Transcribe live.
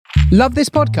Love this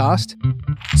podcast?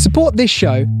 Support this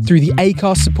show through the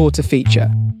Acast supporter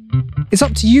feature. It's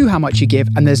up to you how much you give,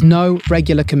 and there's no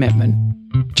regular commitment.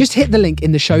 Just hit the link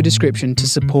in the show description to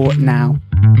support now.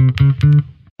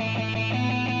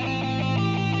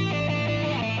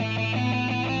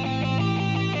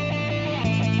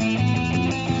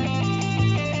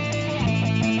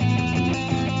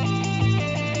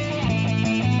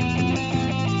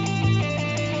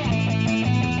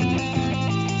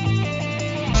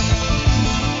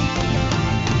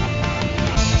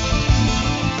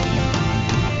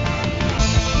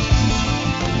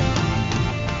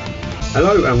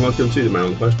 Hello and welcome to the Man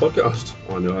on the Post podcast.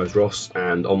 I'm your host Ross,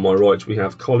 and on my right we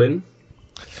have Colin.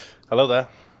 Hello there.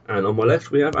 And on my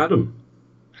left we have Adam.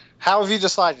 How have you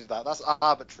decided that? That's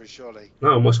arbitrary, surely.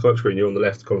 No, on my Skype screen you're on the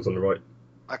left, Colin's on the right.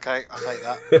 Okay, I'll take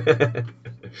that.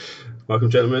 Welcome,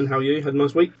 gentlemen. How are you? Had a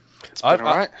nice week? All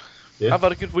right. Yeah. I've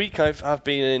had a good week. I've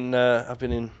been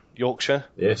in Yorkshire.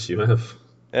 Yes, you have.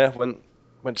 Yeah, went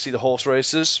to see the horse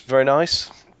races. Very nice.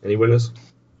 Any winners?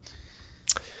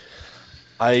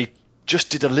 I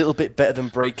just did a little bit better than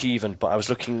break even, but I was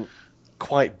looking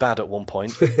quite bad at one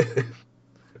point.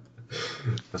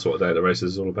 That's what a day at the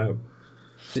races is all about.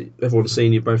 Everyone's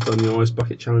seen you both done your ice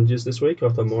bucket challenges this week.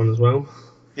 I've done mine as well.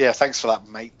 Yeah, thanks for that,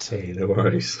 mate. Hey, no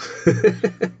worries.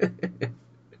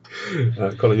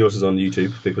 Colin, yours is on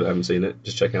YouTube. For people that haven't seen it,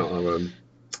 just check out our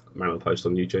Man on the Post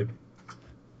on YouTube.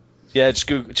 Yeah, just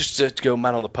go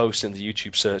Man on the Post in the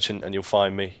YouTube search and you'll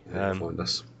find me. Yeah, find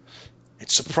us.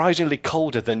 It's surprisingly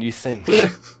colder than you think.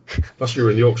 Plus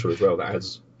you're in Yorkshire as well. That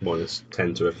adds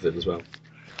 -10 to everything as well.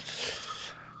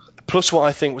 Plus, what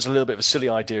I think was a little bit of a silly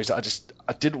idea is that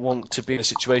I didn't want to be in a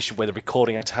situation where the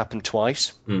recording had to happen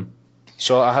twice.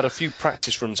 So I had a few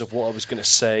practice runs of what I was going to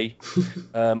say,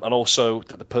 and also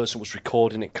that the person was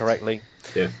recording it correctly.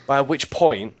 Yeah. By which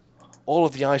point, all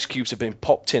of the ice cubes have been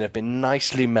popped in, have been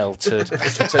nicely melted.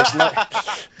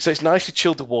 So it's nicely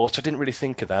chilled the water. I didn't really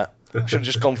think of that. I should have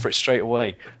just gone for it straight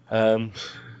away. Yeah.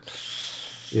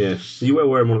 You were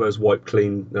wearing one of those white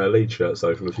clean lead shirts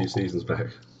though from a few seasons back.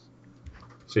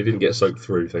 So you didn't get soaked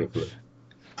through, thankfully.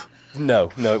 No,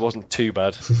 it wasn't too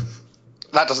bad.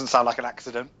 That doesn't sound like an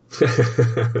accident.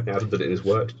 Adam did it in his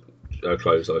work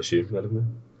clothes, I assume,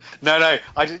 Adam. No,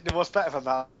 I didn't. What's better than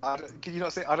that? Can you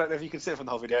not see? I don't know if you can see it from the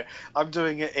whole video. I'm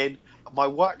doing it in my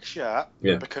work shirt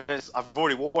because I've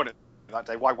already worn it that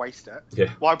day. Why waste it? Yeah.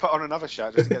 Why put on another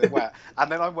shirt just to get it wet?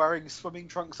 And then I'm wearing swimming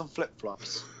trunks and flip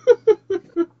flops.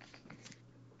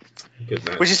 Good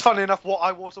man. Which is funny enough what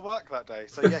I wore to work that day.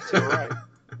 So yes, you're right.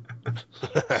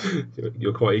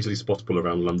 You're quite easily spottable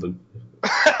around London.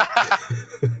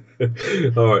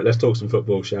 All right, let's talk some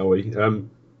football, shall we?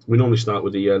 We normally start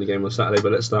with the early game on Saturday,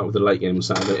 but let's start with the late game on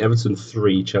Saturday. Everton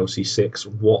 3, Chelsea 6.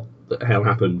 What the hell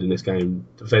happened in this game?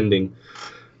 Defending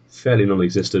fairly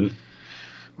non-existent.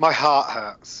 My heart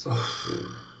hurts.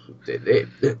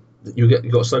 You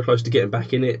got so close to getting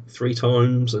back in it 3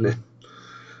 times, and then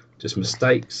just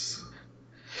mistakes.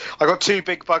 I got 2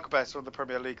 big bugbears from the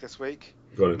Premier League this week.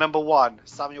 Number 1,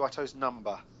 Samuel Eto'o's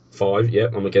number. 5, yeah,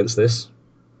 I'm against this.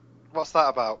 What's that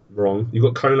about? Wrong. You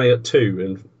got Kone at 2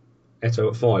 and Eto'o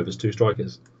at 5 as 2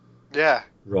 strikers. Yeah.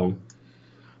 Wrong.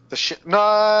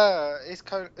 No, is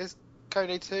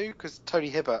Kone 2? Because Tony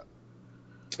Hibbert.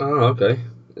 Oh, okay.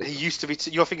 He used to be.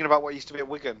 You're thinking about what used to be at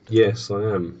Wigan. Yes, I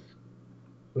am.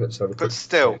 Let's have a quick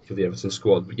still check of the Everton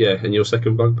squad. But yeah, and your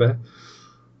second bugbear?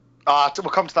 We'll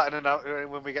come to that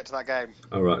when we get to that game.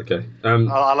 Oh, right, okay.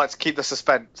 I like to keep the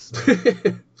suspense.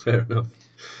 Fair enough.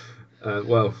 I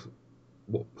don't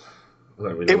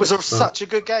really know. It was such a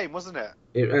good game, wasn't it?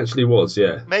 It actually was,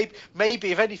 yeah.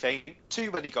 Maybe if anything,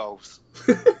 too many goals.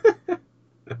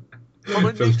 From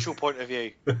a neutral point of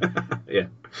view. Yeah.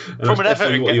 From an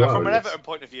Everton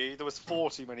point of view, there was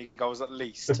 40 many goals at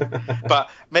least. But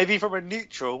maybe from a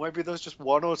neutral, maybe there was just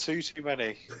 1 or 2 too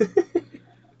many.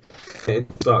 It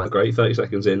started great, 30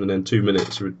 seconds in, and then 2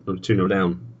 minutes, 2-0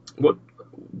 down. What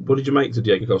did you make to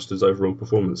Diego Costa's overall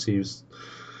performance? He was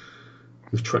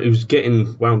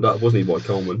getting wound up, wasn't he, by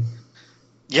Coleman?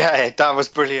 Yeah, that was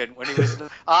brilliant. When he was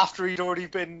after he'd already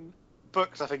been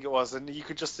booked, I think it was, and you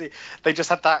could just see they just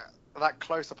had that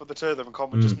close up of the 2 of them, and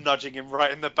Coleman just nudging him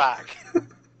right in the back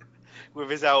with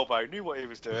his elbow. Knew what he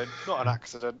was doing. Not an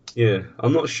accident. Yeah,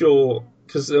 I'm not sure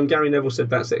because Gary Neville said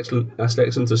that's excellent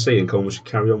to see, and Coleman should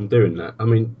carry on doing that. I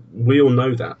mean, we all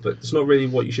know that, but it's not really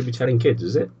what you should be telling kids,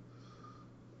 is it?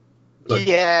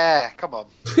 Yeah, come on,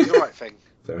 do the right thing.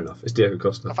 Fair enough. It's Diego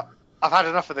Costa. I've had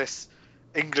enough of this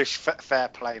English fair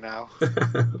play now.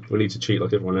 We need to cheat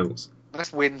like everyone else.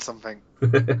 Let's win something.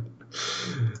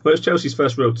 Well, it's Chelsea's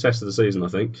first real test of the season, I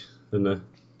think, and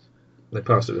they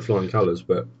passed it with flying colours.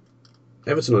 But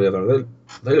Everton, on the other hand,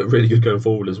 they look really good going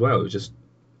forward as well. It's just,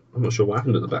 I'm not sure what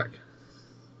happened at the back.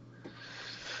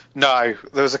 No,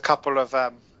 there was a couple of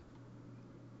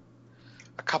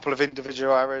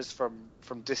individual errors from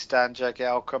Distan,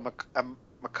 Jagielka,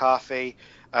 McCarthy.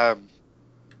 And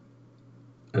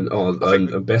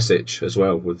Besic as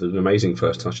well, with an amazing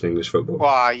first touch in English football.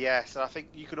 Well, yes, and I think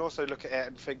you could also look at it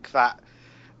and think that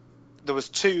there was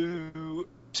two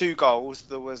goals.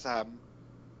 There was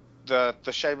the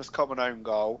Seamus Coleman own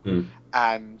goal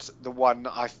and the one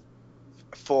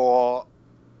for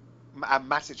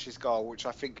Matic's goal, which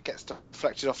I think gets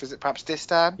deflected off. Is it perhaps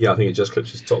Distan? Yeah, I think it just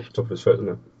clips his top of his foot, doesn't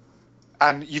it?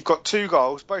 And you've got two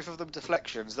goals, both of them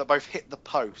deflections that both hit the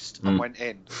post and went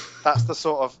in. That's the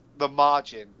sort of the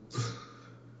margins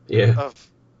of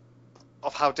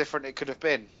how different it could have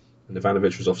been. And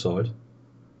Ivanovic was offside.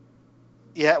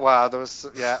 Yeah, well, there was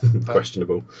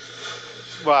questionable.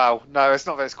 Well, no, it's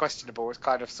not that it's questionable. It's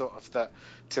kind of sort of that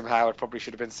Tim Howard probably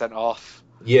should have been sent off.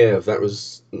 Yeah, that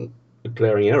was a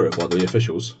glaring error by the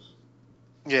officials.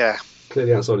 Yeah.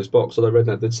 Clearly outside his box, although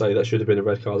Redknapp did say that should have been a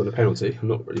red card and a penalty. I'm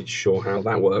not really sure how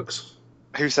that works.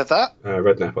 Who said that?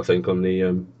 Redknapp, I think, on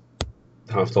the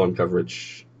half-time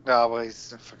coverage. Oh, well,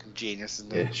 he's a fucking genius,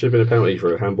 isn't he? Yeah, should have been a penalty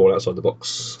for a handball outside the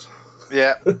box.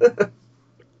 Yeah.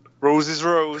 Rules is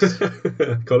rules.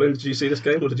 Colin, did you see this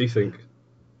game? What did you think?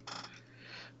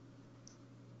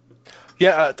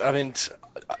 Yeah, I mean,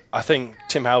 I think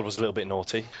Tim Howard was a little bit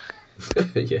naughty.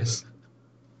 Yes.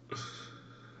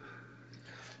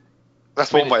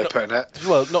 That's one way of putting it.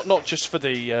 Well, not just for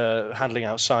the handling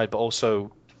outside, but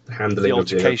also handling the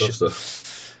altercation.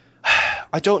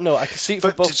 I don't know. I can see it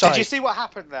from both sides. Did you see what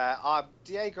happened there?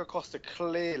 Diego Costa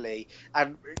clearly,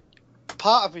 and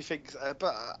part of me thinks,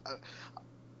 but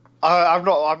I'm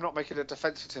not making a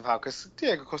defence for Tim Howard because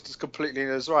Diego Costa's completely in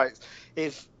his rights.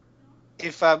 If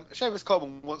Seamus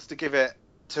Coleman wants to give it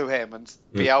to him and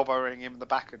be elbowing him in the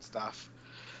back and stuff,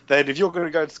 then if you're going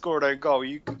to go and score an own goal,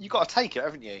 you got to take it,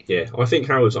 haven't you? Yeah, I think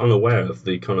Howard's unaware of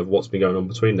the kind of what's been going on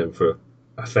between them for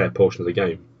a fair portion of the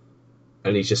game,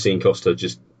 and he's just seen Costa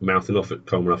just mouthing off at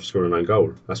Coleman after scoring an own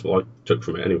goal. That's what I took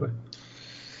from it, anyway.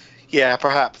 Yeah,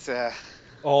 perhaps. Yeah.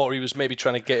 Or he was maybe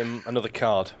trying to get him another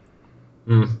card.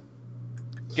 Trying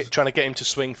to get him to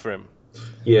swing for him.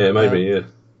 Yeah, maybe. Yeah.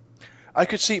 I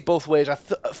could see it both ways.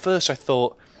 At first, I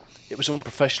thought it was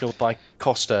unprofessional by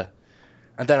Costa.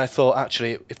 And then I thought,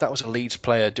 actually, if that was a Leeds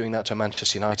player doing that to a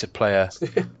Manchester United player,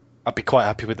 I'd be quite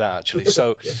happy with that, actually.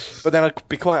 So, But then I'd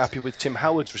be quite happy with Tim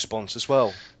Howard's response as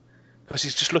well. Because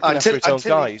he's just looking after his own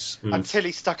guys. Until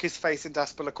he stuck his face in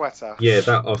Azpilicueta. Yeah,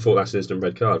 I thought that's an instant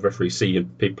red card. Referees see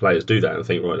big players do that and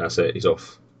think, right, that's it, he's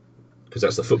off. Because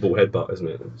that's the football headbutt, isn't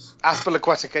it?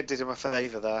 Azpilicueta did him a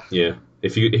favour there. Yeah,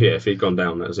 if he'd gone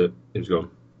down, that was it. He was gone.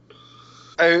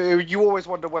 You always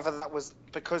wonder whether that was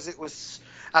because it was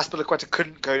Azpilicueta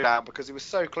couldn't go down because he was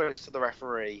so close to the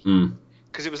referee.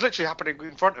 Because it was literally happening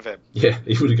in front of him. Yeah,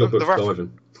 he would have got booked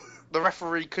diving. The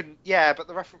referee couldn't. Yeah, but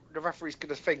the referee's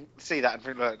going to see that and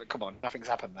think, look, come on, nothing's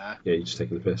happened there. Yeah, you're just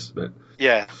taking the piss. But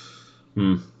yeah.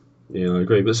 Yeah, I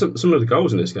agree. But some of the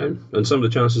goals in this game and some of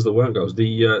the chances that weren't goals.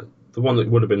 The one that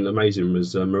would have been amazing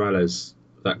was Morales.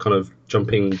 That kind of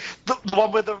jumping. The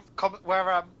one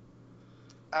where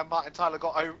Martin Tyler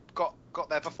got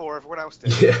there before everyone else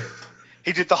did. Yeah.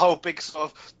 He did the whole big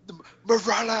sort of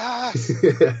Morales.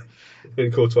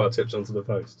 And Courtois tips onto the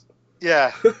post.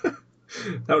 Yeah.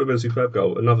 That would have been a superb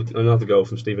goal. Another goal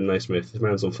from Stephen Naismith. His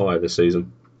man's on fire this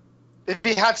season. If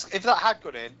that had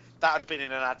gone in, that had been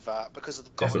in an advert because of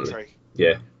the commentary.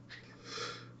 Definitely.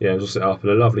 Yeah, just set up,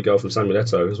 and a lovely goal from Samuel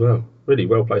Eto'o as well. Really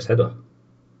well placed header.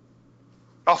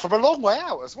 Oh, from a long way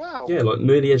out as well. Yeah, like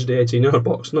near the edge of the 18-yard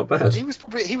box. Not bad. He was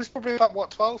probably about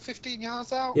 12, 15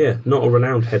 yards out. Yeah, not a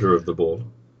renowned header of the ball.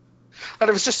 And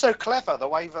it was just so clever the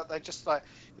way that they just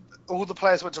all the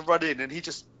players went to run in, and he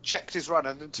just checked his run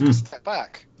and then took a step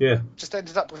back. Yeah, just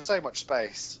ended up with so much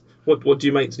space. What do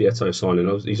you make to the Eto'o signing?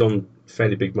 He's on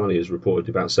fairly big money, as reported,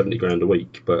 about $70,000 a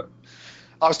week. But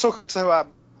I was talking to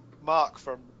Mark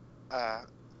from Man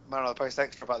on the Post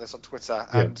Extra about this on Twitter,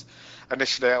 and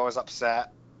initially I was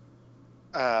upset.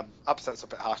 Upset's a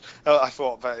bit harsh. I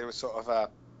thought that it was sort of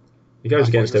he goes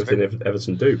against everything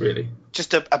Everton do, really.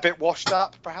 Just a bit washed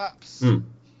up, perhaps.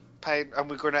 Paying, and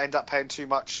we're going to end up paying too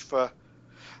much for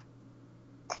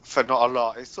not a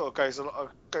lot. It sort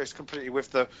of goes completely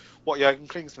with what Jurgen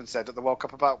Klinsmann said at the World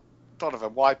Cup about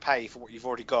Donovan. Why pay for what you've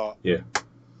already got? Yeah.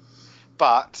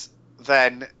 But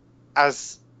then,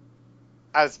 as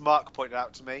Mark pointed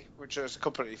out to me, which was a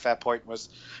completely fair point,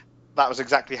 that was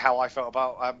exactly how I felt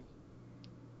about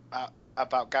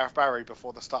Gareth Barry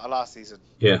before the start of last season.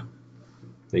 Yeah.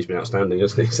 He's been outstanding,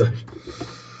 hasn't he? So.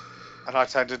 And I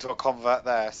turned into a convert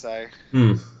there, so...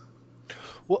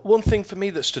 One thing for me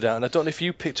that stood out, and I don't know if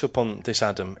you picked up on this,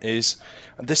 Adam, is,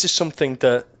 and this is something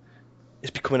that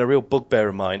is becoming a real bugbear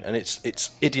of mine, and it's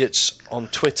idiots on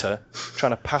Twitter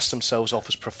trying to pass themselves off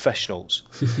as professionals.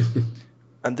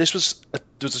 And there was a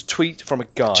tweet from a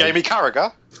guy. Jamie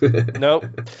Carragher? No.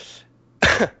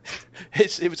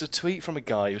 It was a tweet from a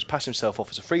guy who was passing himself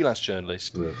off as a freelance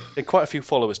journalist. Yeah. He had quite a few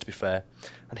followers, to be fair.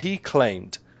 And he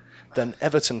claimed that an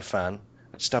Everton fan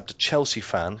had stabbed a Chelsea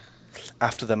fan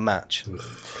after the match.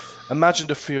 Imagine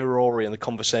the furore and the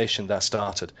conversation that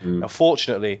started. Now,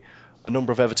 fortunately, a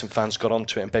number of Everton fans got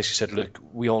onto it and basically said, look,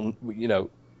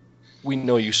 we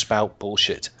know you spout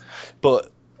bullshit.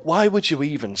 But why would you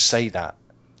even say that?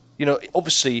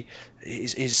 Obviously,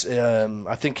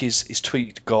 I think his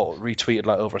tweet got retweeted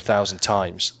like over 1,000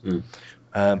 times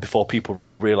before people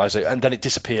realised it, and then it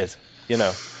disappeared.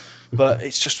 But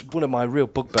it's just one of my real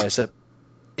bugbears that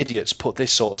idiots put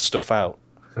this sort of stuff out.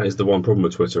 That is the one problem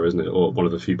with Twitter, isn't it? Or one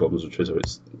of the few problems with Twitter.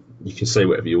 It's you can say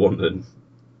whatever you want, and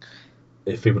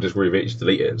if people just read it, just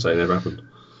delete it and say it never happened.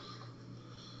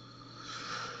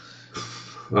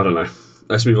 I don't know.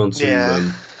 Let's move on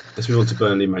to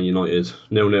Burnley, Man United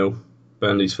 0-0.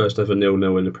 Burnley's first ever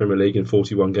 0-0 in the Premier League in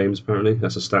 41 games. Apparently,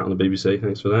 that's a stat on the BBC.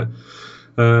 Thanks for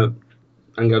that.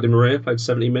 Angel Di Maria played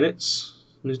 70 minutes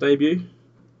in his debut.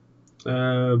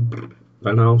 Van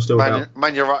Gaal still out.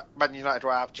 Man United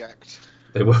were abject.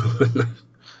 They were.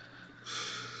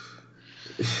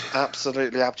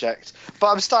 Absolutely abject. But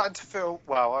I'm starting to feel,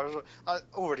 I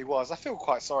already was. I feel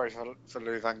quite sorry for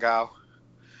Louis van Gaal.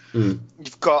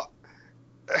 You've got,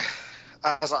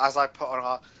 as I put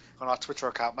on our Twitter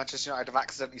account, Manchester United have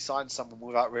accidentally signed someone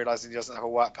without realising he doesn't have a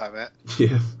work permit.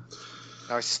 Yeah.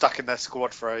 Now he's stuck in their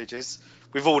squad for ages.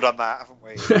 We've all done that, haven't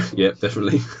we? Yeah,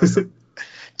 definitely.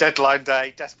 Deadline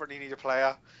day, desperately need a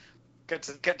player. Get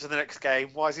to the next game.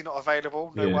 Why is he not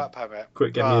available? No work permit.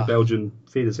 Quick, get me a Belgian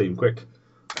feeder team, quick.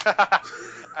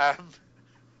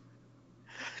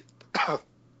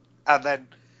 And then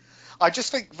I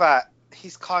just think that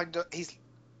he's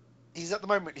at the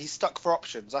moment he's stuck for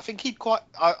options. I think he'd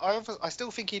I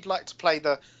still think he'd like to play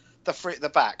the three at the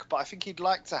back, but I think he'd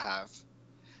like to have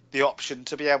the option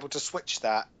to be able to switch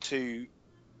that to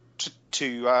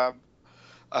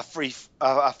a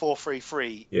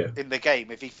 4-3-3 in the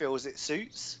game if he feels it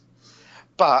suits.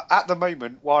 But at the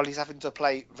moment, while he's having to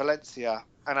play Valencia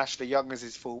and Ashley Young as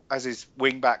his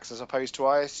wing backs, as opposed to,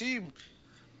 I assume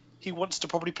he wants to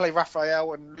probably play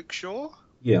Raphael and Luke Shaw.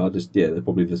 Yeah, they're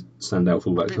probably the standout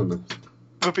fullbacks, aren't they?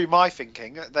 Would be my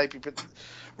thinking.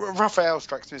 Raphael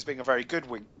strikes me as being a very good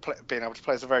being able to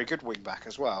play as a very good wing back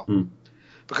as well,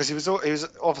 because he was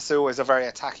obviously always a very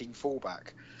attacking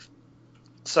fullback.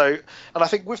 So, and I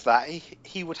think with that,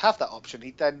 he would have that option.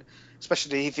 He'd then,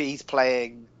 especially if he's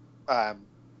playing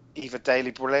either Daily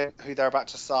Brilliant, who they're about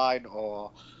to sign, or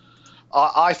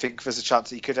I think there's a chance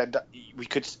that we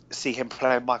could see him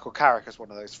playing Michael Carrick as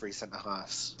one of those three centre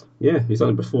halves. Yeah, he's done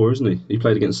it before, isn't he? He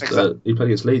played against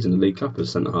Leeds in the League Cup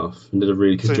as centre half and did a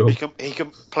really good job. He can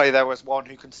play there as one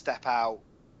who can step out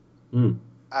and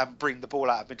bring the ball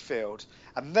out of midfield,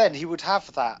 and then he would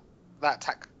have that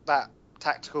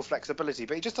tactical flexibility,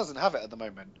 but he just doesn't have it at the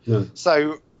moment. No.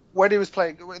 So when he was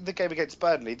playing in the game against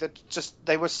Burnley,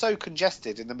 they were so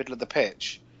congested in the middle of the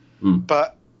pitch,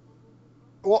 but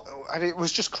and it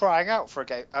was just crying out for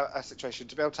a situation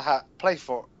to be able to play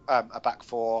for a back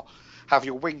four, have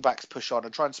your wing backs push on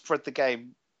and try and spread the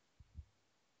game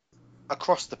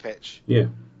across the pitch. Yeah.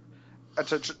 And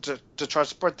to try to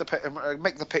spread the pitch and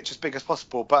make the pitch as big as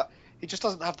possible, but he just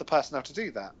doesn't have the personnel to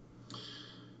do that.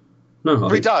 No,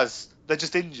 he does. They're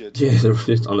just injured. Yeah, they're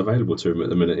just unavailable to him at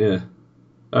the minute. Yeah.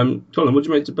 Colin, what do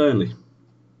you make to Burnley?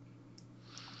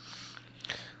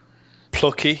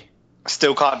 Plucky.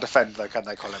 Still can't defend though, can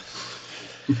they, Colin?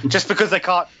 just because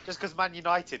Man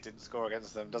United didn't score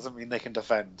against them doesn't mean they can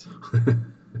defend.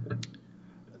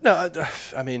 No,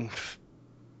 I mean,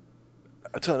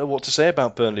 I don't know what to say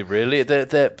about Burnley. Really,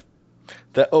 they're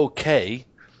okay.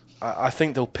 I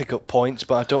think they'll pick up points,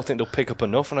 but I don't think they'll pick up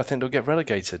enough, and I think they'll get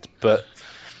relegated. But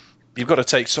you've got to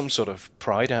take some sort of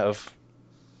pride out of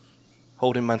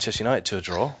holding Manchester United to a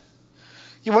draw.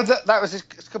 Yeah, well, that was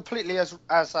completely as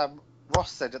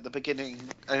Ross said at the beginning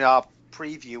in our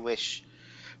preview-ish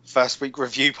first week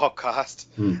review podcast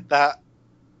that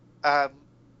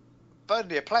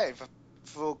Burnley are playing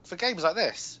for games like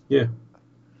this. Yeah.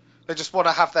 They just want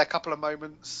to have their couple of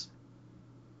moments,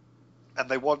 and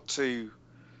they want to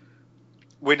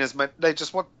win as many. They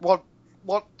just want.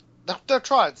 They'll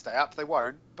try and stay up. They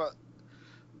won't, but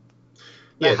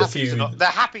they're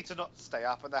happy to not stay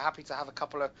up, and they're happy to have a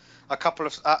couple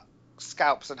of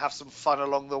scalps and have some fun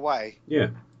along the way. Yeah,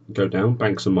 go down,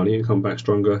 bank some money, and come back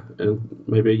stronger in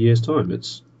maybe a year's time.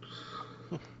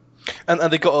 And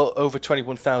they got over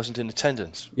 21,000 in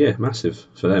attendance. Yeah, massive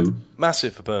for them.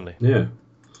 Massive for Burnley. Yeah.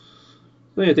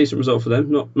 So yeah, decent result for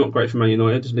them. Not great for Man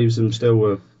United. Leaves them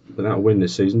still without a win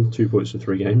this season. 2 points from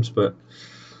 3 games, but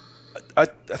I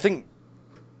think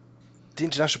the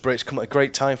international break's come at a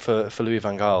great time for Louis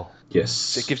van Gaal. Yes.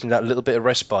 So it gives him that little bit of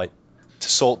respite to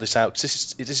sort this out.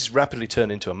 This is rapidly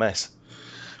turned into a mess.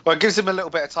 Well, it gives him a little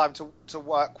bit of time to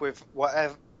work with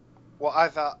whatever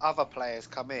other players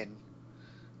come in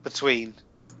between.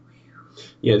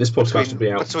 Yeah, this podcast will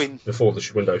be out before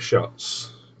the window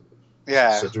shuts.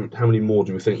 Yeah. So how many more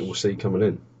do we think we'll see coming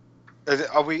in?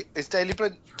 Is Daley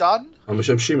Blind done? I'm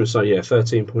assuming so. Yeah,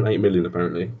 13.8 million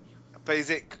apparently. But is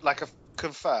it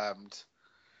confirmed?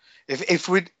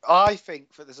 I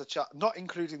think that there's a chance. Not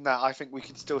including that, I think we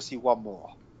can still see one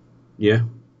more. Yeah.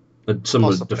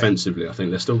 Somewhat defensively, I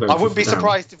think they're still going. I wouldn't be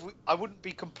surprised I wouldn't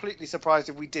be completely surprised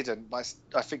if we didn't. But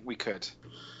I think we could.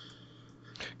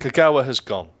 Kagawa has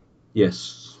gone.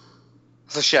 Yes.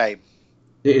 It's a shame.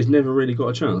 He has never really got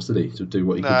a chance, did he, to do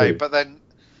what he could do? No, but then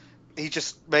he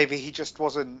just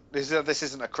wasn't. This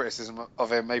isn't a criticism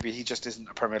of him. Maybe he just isn't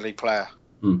a Premier League player.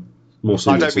 More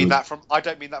suited I don't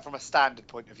mean that from a standard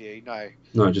point of view.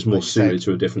 No, just more suited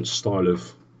to a different style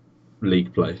of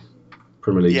league play.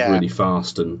 Premier League really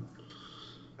fast and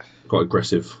quite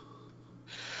aggressive.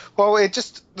 Well,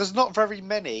 there's not very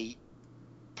many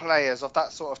players of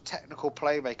that sort of technical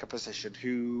playmaker position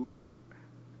who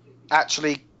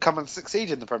actually come and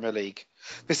succeed in the Premier League.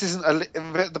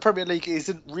 The Premier League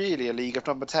isn't really a league of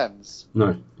number 10s.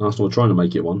 No, Arsenal are trying to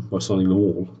make it one by signing them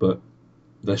all, but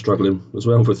they're struggling as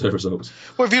well with their results.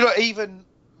 Well, if you look,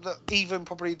 even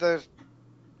probably the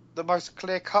most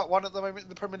clear-cut one at the moment in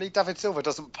the Premier League, David Silva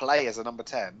doesn't play as a number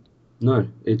 10. No,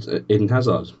 it's Eden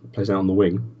Hazard plays out on the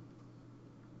wing.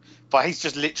 But he's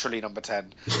just literally number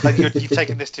 10. Like you've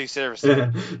taken this too seriously.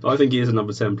 Yeah, I think he is a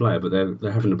number 10 player, but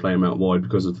they're having to play him out wide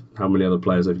because of how many other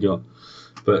players they've got.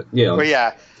 But yeah,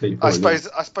 I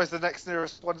suppose the next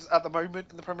nearest ones at the moment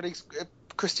in the Premier League is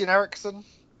Christian Eriksen.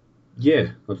 Yeah,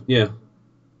 that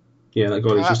guy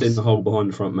who's just in the hole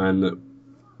behind the front man that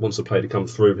wants the play to come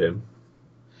through him.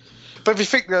 But if you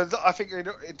think, I think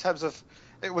in terms of,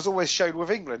 it was always shown with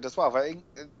England as well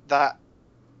that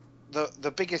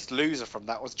the biggest loser from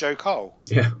that was Joe Cole.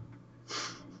 Yeah,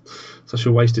 such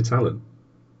a wasted talent.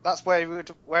 That's where he'd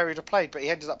have played, but he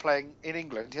ended up playing in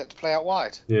England. He had to play out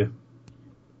wide. Yeah,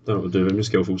 don't know what to do with him. He's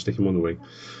skillful, stick him on the wing.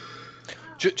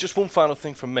 Just one final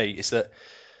thing from me is that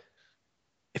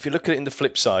if you look at it in the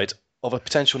flip side, of a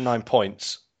potential 9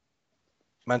 points,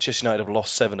 Manchester United have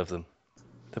lost 7 of them.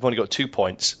 They've only got 2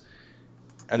 points,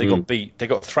 and they got beat. They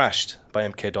got thrashed by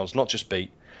MK Dons, not just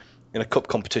beat. In a cup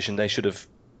competition, they should have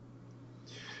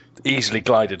easily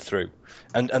glided through.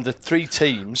 And the 3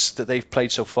 teams that they've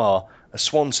played so far are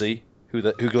Swansea, who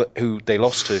they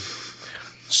lost to,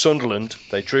 Sunderland,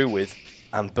 they drew with,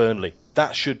 and Burnley.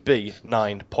 That should be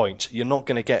 9 points. You're not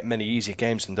going to get many easier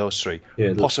games than those 3.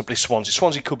 Yeah, possibly Swansea.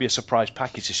 Swansea could be a surprise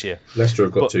package this year. Leicester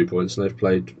have got 2 points, and they've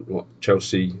played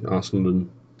Chelsea, Arsenal, and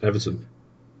Everton.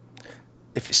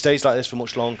 If it stays like this for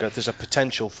much longer, there's a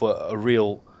potential for a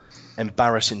real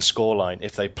embarrassing scoreline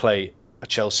if they play a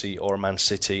Chelsea or a Man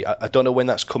City. I don't know when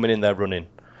that's coming in their running,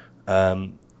 but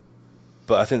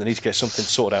I think they need to get something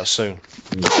sorted out soon.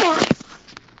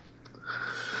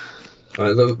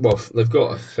 They've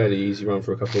got a fairly easy run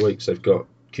for a couple of weeks. They've got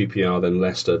QPR, then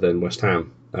Leicester, then West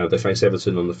Ham. They face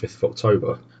Everton on the 5th of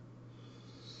October.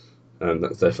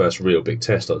 That's their first real big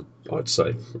test, I'd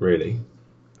say, really.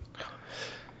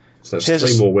 So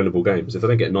that's 3 more winnable games. If they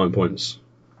don't get 9 points.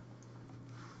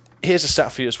 Here's a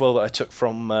stat for you as well that I took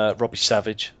from Robbie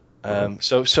Savage.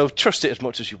 So trust it as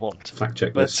much as you want. Fact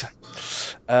check this.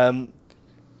 Of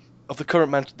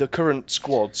the current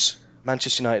squads,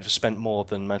 Manchester United have spent more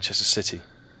than Manchester City.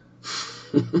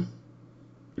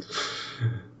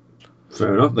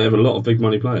 Fair enough. They have a lot of big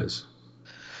money players.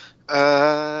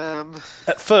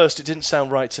 At first, it didn't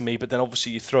sound right to me, but then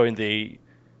obviously you throw in the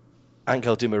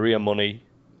Angel Di Maria money.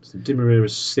 So Di Maria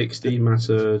is 60,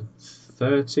 Mata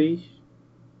 30,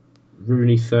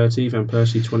 Rooney 30, Van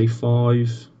Persie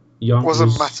 25. Young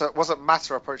wasn't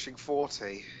Mata approaching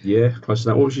 40? Yeah, close to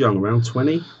that. What was Young, around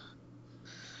 20?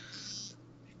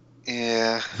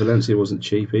 Yeah. Valencia wasn't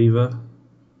cheap either.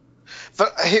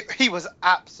 But he was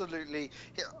absolutely.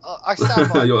 I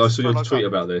stand by. I saw your tweet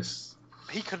about this.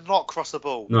 He could not cross a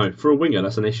ball. No, for a winger,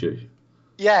 that's an issue.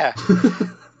 Yeah.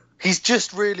 He's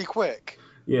just really quick.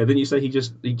 Yeah, didn't you say he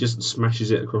just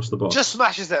smashes it across the box? Just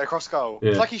smashes it across goal.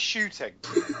 Yeah. It's like he's shooting,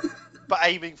 but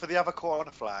aiming for the other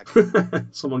corner flag.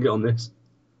 Someone get on this.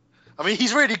 I mean,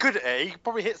 he's really good at it. He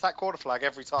probably hits that corner flag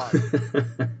every time.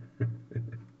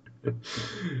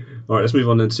 All right, let's move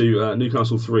on then to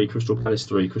Newcastle 3, Crystal Palace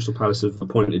 3. Crystal Palace have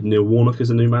appointed Neil Warnock as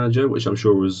the new manager, which I'm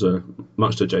sure was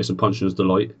much to Jason Punchin's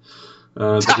delight.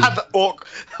 Awkward.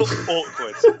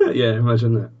 Yeah,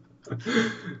 imagine that.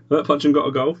 But Punchin got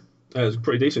a goal. It was a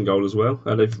pretty decent goal as well.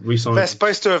 They've re-signed. They're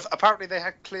supposed to have. Apparently, they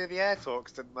had clear the air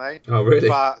talks, didn't they? Oh, really?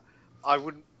 But I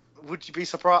wouldn't. Would you be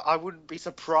surprised? I wouldn't be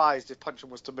surprised if Punchin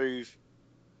was to move.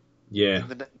 Yeah.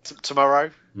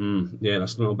 Tomorrow. Yeah,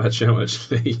 that's not a bad shout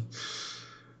actually.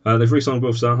 They've re-signed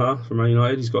Wilf Zaha from Man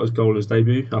United. He's got his goal in his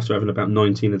debut after having about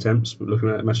 19 attempts. But looking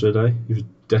at it match of the day, he was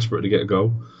desperate to get a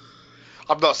goal.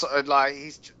 I'm not like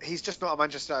he's just not a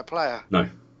Manchester United player. No.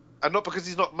 And not because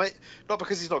he's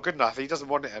not good enough. He doesn't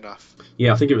want it enough.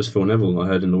 Yeah, I think it was Phil Neville I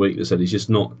heard in the week that said he's just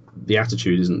not. The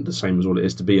attitude isn't the same as what it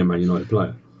is to be a Man United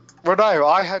player. Well, no,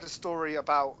 I heard a story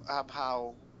about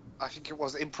how I think it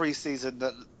was in pre-season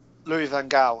that Louis van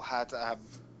Gaal had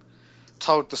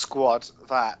told the squad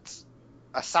that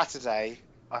a Saturday,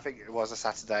 I think it was a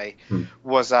Saturday,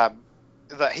 was that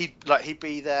he'd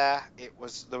be there.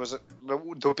 There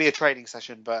would be a training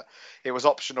session, but it was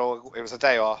optional. It was a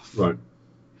day off. Right.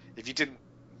 If you didn't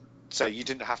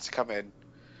have to come in.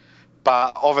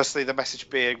 But obviously the message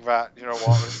being that, you know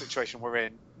what, the situation we're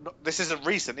in, this isn't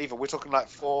recent either. We're talking like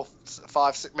 4,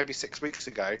 5, 6, maybe 6 weeks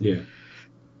ago. Yeah.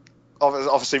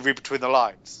 Obviously read between the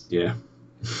lines. Yeah.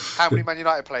 How many Man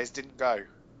United players didn't go?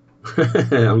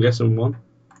 I'm guessing one.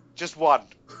 Just one.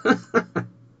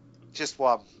 Just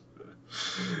one.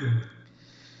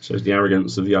 Shows the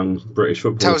arrogance of young British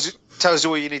football. Tells you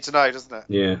all you need to know, doesn't it?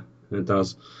 Yeah, it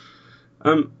does.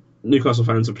 Newcastle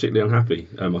fans are particularly unhappy.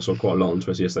 I saw quite a lot on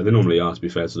Twitter yesterday. They normally are, to be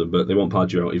fair to them, but they want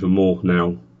Pardew out even more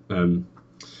now.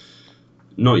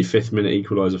 95th minute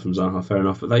equaliser from Zaha, fair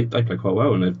enough, but they play quite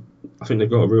well, and I think they've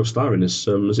got a real star in this.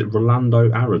 Is it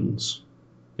Rolando Aarons?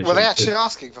 Were they actually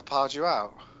asking for Pardew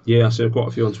out? Yeah, I saw quite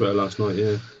a few on Twitter last night.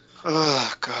 Yeah.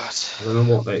 Oh God. I don't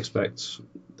know what they expect.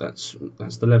 That's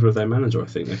the level of their manager. I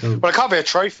think they can't. Well, it can't be a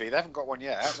trophy. They haven't got one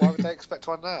yet. Why would they expect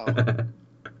one now?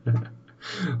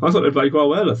 I thought they played quite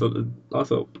well. I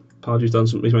thought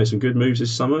Pardew's he's made some good moves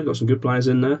this summer. Got some good players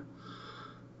in there.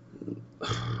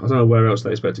 I don't know where else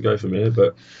they expect to go from here,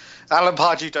 but Alan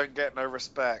Pardew don't get no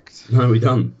respect. No, he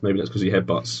don't. Maybe that's because he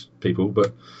headbutts people,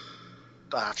 but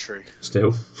true.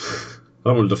 Still, I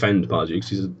don't want to defend Pardew because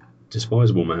he's a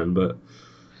despisable man, but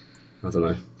I don't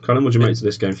know. Colin, what do you make to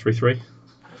this game? 3-3.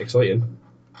 Exciting.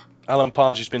 Alan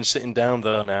Pardew's been sitting down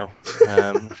there now.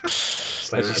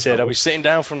 As he said, I'll be sitting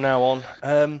down from now on.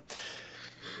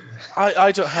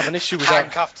 I don't have an issue with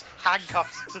handcuffed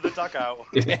to the dugout.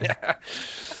 Yeah.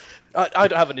 I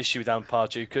don't have an issue with Alan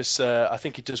Pardew because I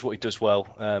think he does what he does well.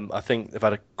 I think they've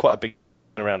had quite a big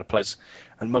around the players,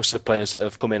 and most of the players that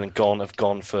have come in and gone have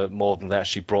gone for more than they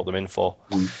actually brought them in for.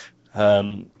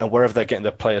 And wherever they're getting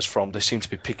their players from, they seem to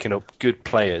be picking up good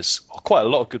players, or quite a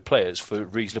lot of good players for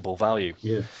reasonable value.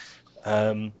 Yeah.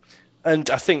 And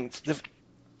I think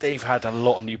they've had a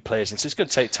lot of new players, and so it's going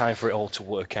to take time for it all to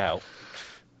work out.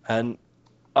 And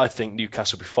I think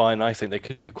Newcastle will be fine. I think they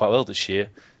could do quite well this year.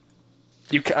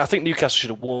 I think Newcastle should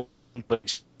have won, but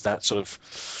it's that sort of.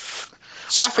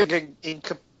 I think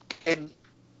in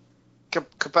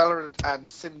Cabella and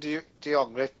Sim De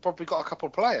Jong, they've probably got a couple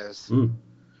of players.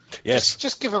 Yes.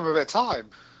 Just give them a bit of time.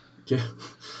 Yeah.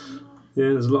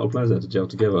 Yeah, there's a lot of players there to gel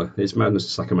together. It's madness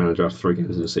to sack a manager after 3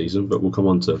 games in the season, but we'll come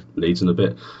on to Leeds in a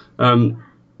bit.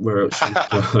 Where else?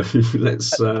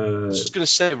 Let's. I was just going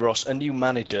to say, Ross, a new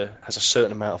manager has a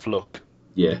certain amount of luck.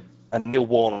 Yeah. And Neil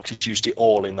Warnock has used it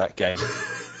all in that game.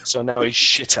 So now he's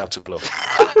shit out of luck.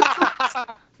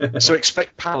 So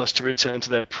expect Palace to return to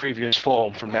their previous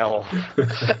form from now on.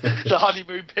 The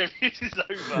honeymoon period is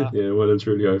over. Yeah, well and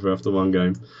truly over after 1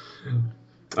 game.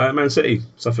 Man City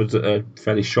suffered a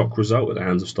fairly shock result at the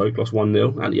hands of Stoke, lost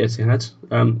 1-0 at the Etihad.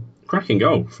 Cracking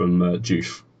goal from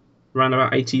Diouf. Around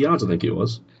about 80 yards, I think it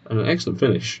was. And an excellent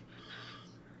finish.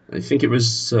 I think it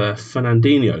was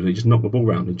Fernandinho who just knocked the ball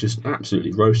round and just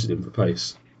absolutely roasted him for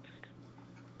pace.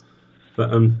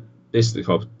 But this is the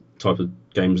type of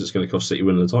games that's going to cost City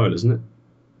winning the title, isn't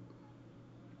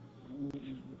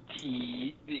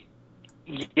it?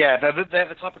 Yeah, they're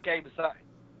the type of games that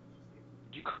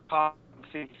you can't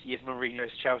see as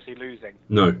Mourinho's Chelsea losing.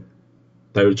 No.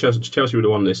 Chelsea would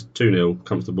have won this 2-0,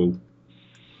 comfortable.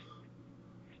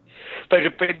 They'd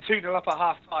have been 2-0 up at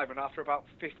half-time, and after about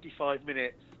 55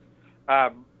 minutes,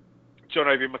 John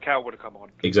Obi Mikel would have come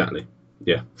on. Exactly,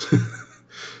 yeah.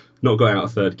 Not got out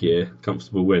of third gear,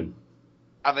 comfortable win.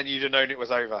 And then you'd have known it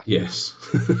was over. Yes.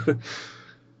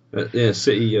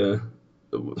 City.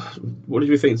 What did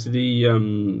you think to the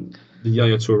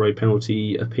Yaya Toure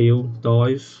penalty appeal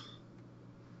dive?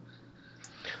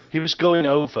 He was going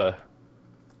over.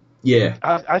 Yeah.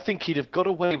 I think he'd have got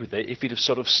away with it if he'd have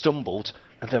sort of stumbled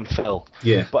and then fell.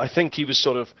 Yeah. But I think he was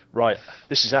sort of, right,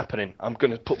 this is happening. I'm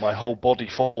going to put my whole body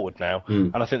forward now.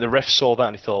 And I think the ref saw that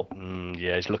and he thought,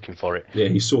 yeah, he's looking for it. Yeah,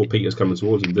 he saw Peters coming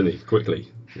towards him, didn't he?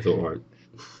 Quickly. He thought, right.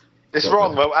 It's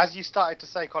wrong, though. As you started to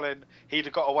say, Colin, he'd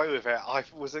have got away with it. I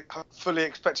was fully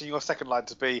expecting your second line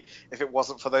to be, if it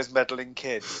wasn't for those meddling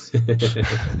kids.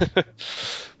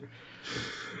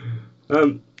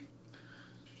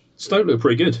 Stoke looked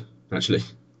pretty good, actually.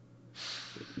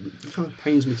 It kind of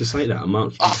pains me to say that.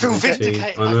 I feel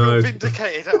vindicated. I feel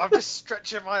vindicated. I'm just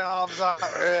stretching my arms out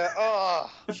here.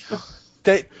 Oh.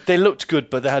 They looked good,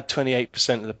 but they had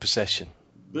 28% of the possession.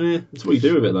 Yeah, that's what you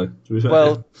do with it, though. To be fair.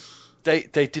 Well,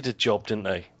 they did a job, didn't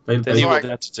they? They knew what they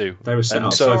had to do. They were set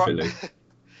up so perfectly.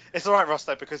 It's all right, Ross,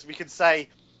 though, because you can say,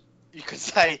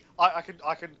 I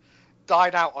can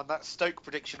dine out on that Stoke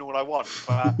prediction all I want,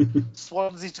 but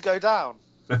Swansea to go down.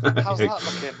 How's that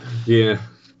looking? Yeah,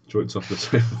 joint top of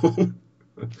the table.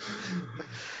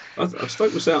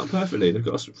 Stoke was set up perfectly. They've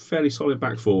got a fairly solid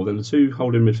back four, then the two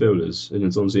holding midfielders in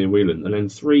Nzonzi and Whelan, and then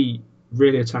three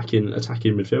really attacking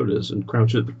midfielders and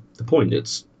crouch at the point.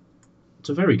 It's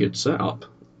a very good setup.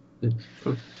 And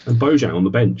Bojan on the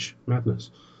bench,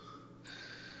 madness.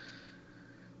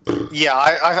 Yeah,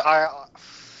 I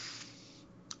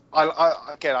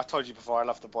again, I told you before, I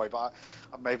love the boy, but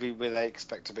maybe they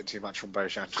expect a bit too much from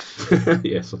Bojan.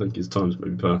 Yes, I think his time's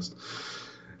maybe passed.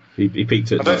 He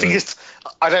peaked at. I don't think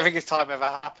his time ever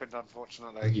happened,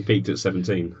 unfortunately. He peaked at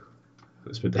 17.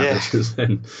 It's been down since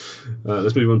then.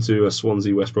 Let's move on to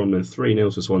Swansea West Brom. Then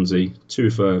 3-0 for Swansea, 2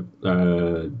 for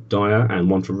Dyer, and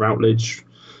 1 for Routledge.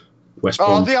 West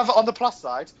Brom. On the plus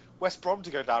side, West Brom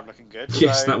to go down looking good.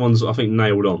 Yes, that one's I think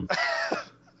nailed on.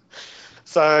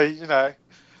 So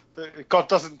God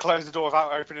doesn't close the door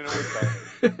without opening a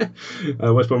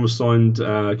window. West Brom was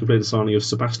completed the signing of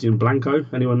Sebastian Blanco.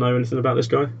 Anyone know anything about this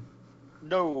guy?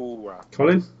 No.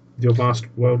 Colin, with your vast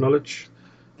world knowledge?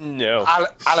 No.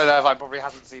 Alan Irvine probably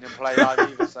hasn't seen him play live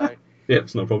either, so. Yeah,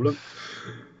 it's no problem.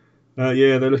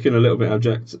 They're looking a little bit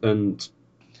abject, and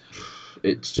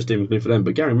it's just even good for them.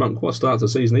 But Gary Monk, what start to the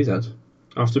season he's had?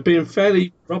 After being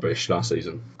fairly rubbish last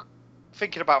season.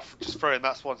 Thinking about just throwing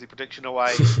that Swansea prediction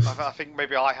away, I think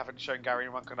maybe I haven't shown Gary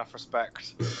Monk enough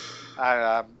respect.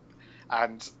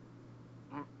 And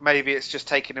maybe it's just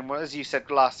taking him, as you said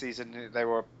last season, they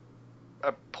were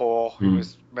poor, who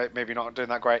was maybe not doing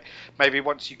that great. Maybe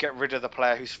once you get rid of the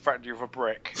player who's threatened you with a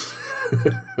brick,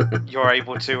 you're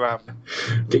able to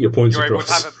get your points you're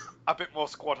across. able to have a bit more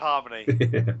squad harmony.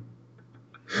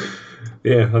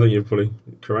 Yeah, I think you're probably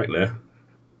correct there.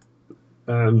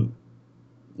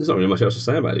 There's not really much else to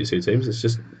say about these two teams. It's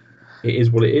just, it is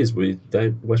what it is.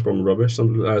 West Brom were rubbish.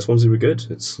 Swansea were good.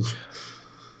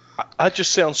 I'd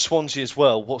just say on Swansea as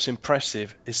well, what's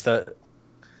impressive is that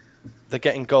they're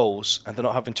getting goals and they're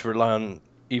not having to rely on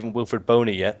even Wilfred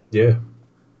Boney yet. Yeah.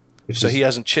 He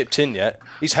hasn't chipped in yet.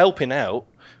 He's helping out,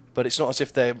 but it's not as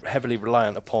if they're heavily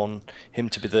reliant upon him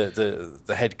to be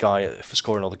the head guy for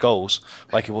scoring all the goals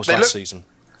like he was last season.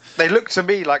 They look to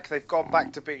me like they've gone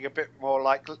back to being a bit more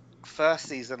like first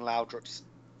season Laudrup's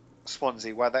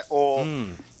Swansea, where they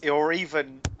or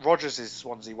even Rodgers'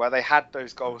 Swansea, where they had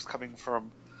those goals coming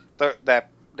from they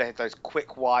had those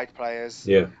quick wide players,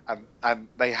 and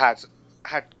they had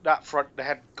that front. They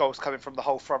had goals coming from the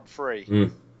whole front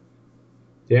three.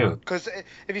 Yeah, because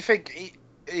if you think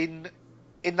in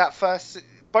that first,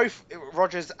 both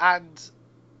Rodgers and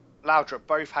Laudrup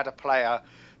both had a player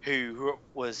who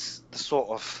was the sort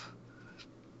of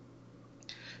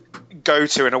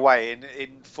go-to in a way.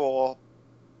 For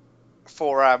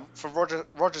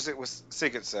Rodgers it was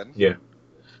Sigurdsson,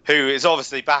 who is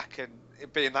obviously back and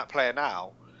being that player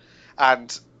now,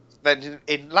 and then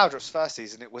in Laudrup's first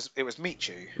season it was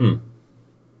Michu.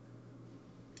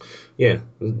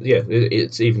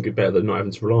 It's even good better than not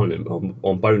having to rely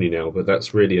on Boney now, but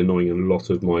that's really annoying a lot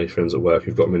of my friends at work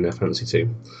who've got him in their fantasy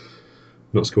team.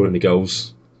 Not scoring any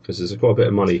goals because there's quite a bit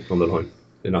of money on the line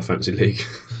in our fantasy league.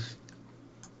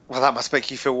 Well, that must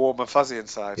make you feel warm and fuzzy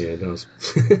inside. Yeah, it does.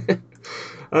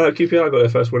 QPR got their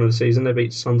first win of the season. They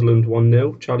beat Sunderland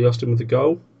 1-0. Charlie Austin with the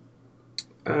goal.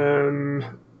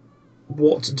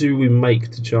 What do we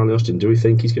make to Charlie Austin? Do we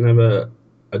think he's going to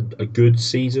have a good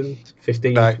season?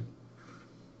 15?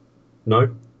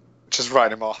 No? Just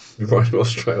write him off. Write him off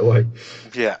straight away.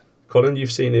 Yeah. Colin,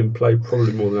 you've seen him play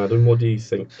probably more than Adam. What do you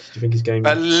think? Do you think his game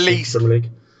At suits least- the Premier League?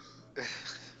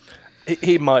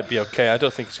 He might be okay. I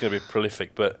don't think he's going to be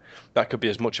prolific, but that could be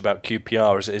as much about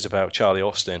QPR as it is about Charlie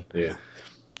Austin. Yeah.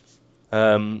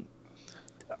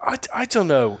 I don't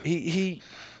know. He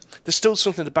there's still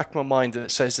something in the back of my mind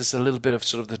that says there's a little bit of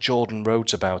sort of the Jordan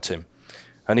Rhodes about him,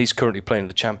 and he's currently playing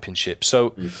the Championship.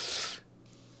 So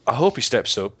I hope he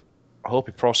steps up. I hope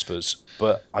he prospers,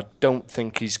 but I don't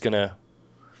think he's going to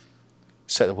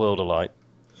set the world alight.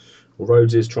 Well,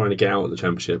 Rhodes is trying to get out of the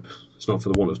Championship. It's not for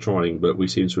the want of trying, but we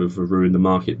seem to have ruined the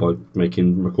market by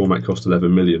making McCormack cost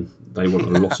 11 million. They want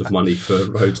a lot of money for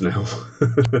Rhodes now.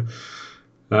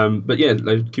 But yeah,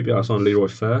 they keep your eyes on Leroy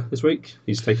Fer this week.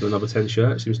 He's taken another 10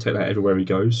 shirt. Seems to take that everywhere he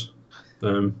goes. I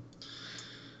don't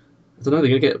know.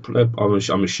 They're going to get.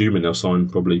 I'm assuming they'll sign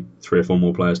probably 3 or 4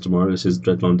 more players tomorrow. This is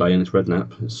deadline day, and it's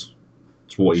Redknapp. It's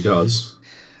what he does.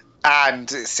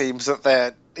 And it seems that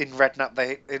they're in Redknapp.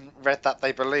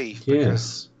 They believe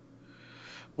because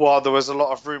while there was a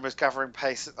lot of rumours gathering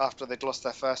pace after they'd lost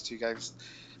their first 2 games,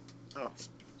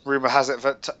 rumour has it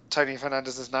that Tony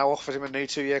Fernandes has now offered him a new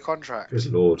 2-year contract. Good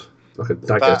Lord, like a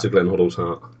dagger to Glenn Hoddle's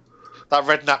heart. That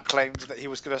Redknapp claimed that he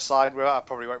was going to sign with. I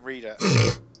probably won't read it.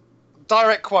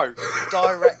 Direct quote.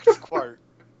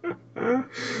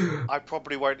 I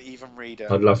probably won't even read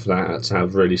it. I'd love that to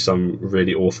have some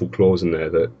really awful clause in there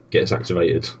that gets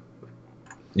activated.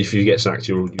 If you get sacked,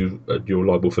 you're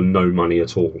liable for no money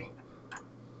at all.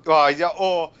 Well, yeah,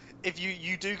 or if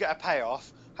you do get a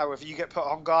payoff, however, you get put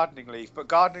on gardening leave. But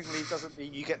gardening leave doesn't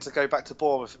mean you get to go back to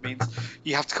Bournemouth. It means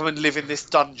you have to come and live in this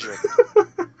dungeon.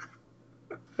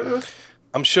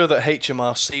 I'm sure that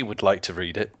HMRC would like to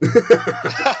read it.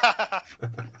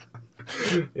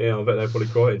 Yeah, I bet they're probably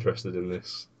quite interested in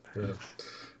this. Yeah.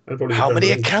 How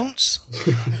many accounts?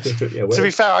 Yeah, To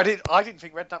be fair, I didn't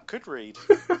think Redknapp could read.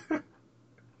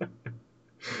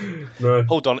 No.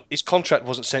 Hold on, his contract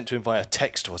wasn't sent to him via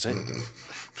text, was it?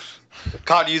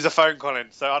 Can't use a phone, Colin.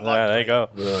 So I'd There you go.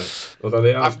 Right. Although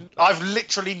they are. I've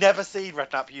literally never seen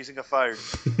Redknapp using a phone.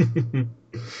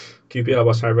 QPR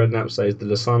boss Harry Redknapp says the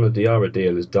Lasana Diarra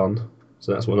deal is done,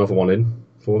 so that's another one in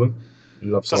for them.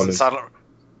 Love signing. Doesn't sound like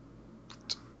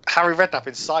Harry Redknapp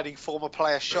in signing former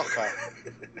player Shocker.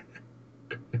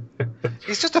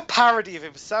 He's just a parody of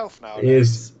himself now. It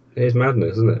is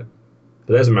madness, isn't it?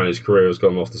 But there's a man whose career has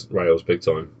gone off the rails big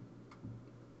time.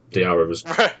 Diarra was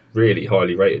really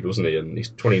highly rated, wasn't he? And he's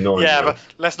 29. Yeah, now. but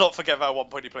let's not forget that at one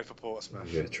point he played for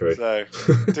Portsmouth. Yeah, true. So,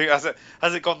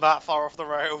 has it gone that far off the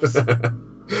rails?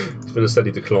 It's been a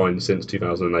steady decline since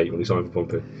 2008 when he signed for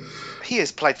Pompey. He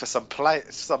has played for some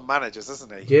managers,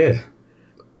 hasn't he? Yeah.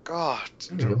 God,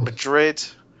 Madrid.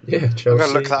 Yeah, Chelsea. I'm going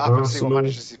to look that up Arsenal. and see what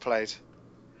managers he played.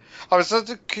 I was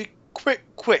just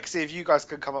quick, see if you guys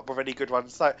can come up with any good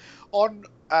ones. So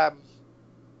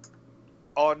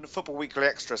on Football Weekly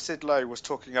Extra, Sid Lowe was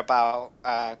talking about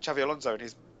Xabi Alonso and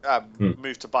his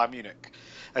move to Bayern Munich,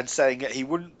 and saying that he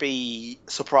wouldn't be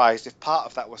surprised if part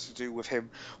of that was to do with him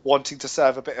wanting to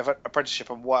serve a bit of an apprenticeship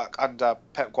and work under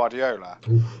Pep Guardiola,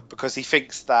 because he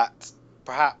thinks that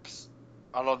perhaps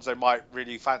Alonso might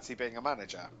really fancy being a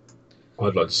manager.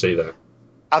 I'd like to see that.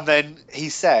 And then he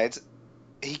said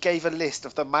he gave a list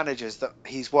of the managers that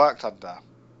he's worked under.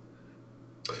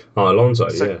 Oh, Alonso,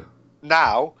 So yeah.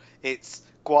 now it's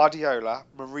Guardiola,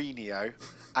 Mourinho,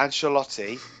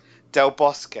 Ancelotti, Del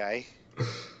Bosque,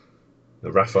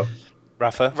 Rafa.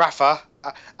 Rafa?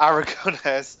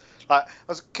 Aragonés.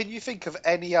 Can you think of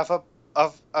any other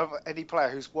of any player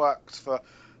who's worked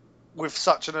with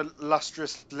such an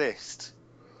illustrious list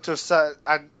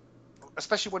and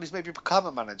especially when he's maybe become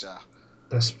a manager?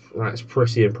 That's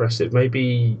pretty impressive.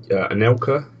 Maybe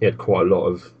Anelka. He had quite a lot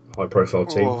of high-profile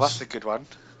teams. Oh, that's a good one.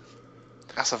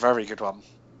 That's a very good one.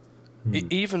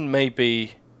 Even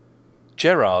maybe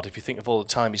Gerrard, if you think of all the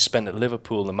time he spent at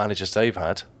Liverpool and the managers they've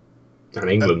had. And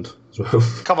England as well.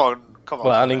 Come on.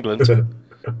 Well, and England.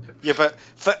 Yeah, but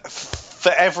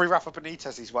for every Rafa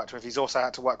Benitez he's worked with, he's also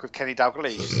had to work with Kenny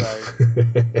Dalglish. So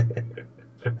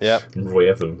Yeah. Roy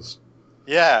Evans.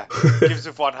 yeah, gives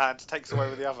with one hand, takes away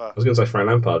with the other. I was going to say Frank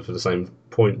Lampard for the same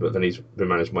point, but then he's been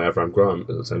managed by Avram Grant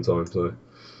at the same time, so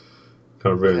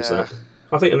kind of ruins that.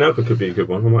 I think Anelka could be a good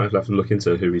one. I might have to look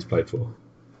into who he's played for.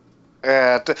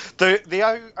 Yeah,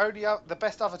 the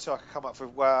best other two I could come up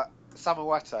with were Samuel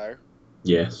Eto'o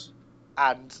Yes.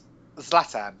 and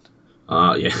Zlatan.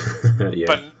 Yeah. Yeah.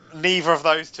 But neither of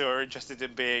those two are interested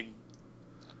in being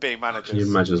managers. Can you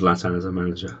imagine Zlatan as a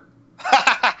manager?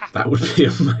 That would be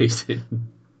amazing.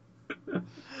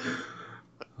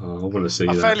 I want to see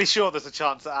I'm that. fairly sure there's a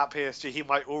chance that at PSG he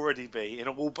might already be in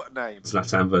a all but name.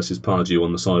 Zlatan versus Pardew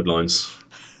on the sidelines.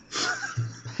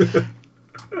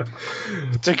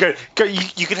 So go,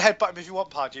 you can headbutt him if you want,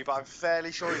 Pardew, but I'm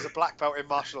fairly sure he's a black belt in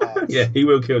martial arts. Yeah, he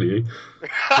will kill you.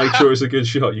 Make sure it's a good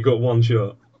shot. You got one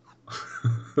shot.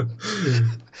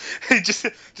 just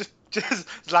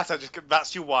Zlatan,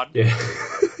 that's your one. Yeah.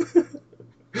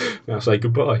 Now say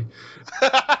goodbye.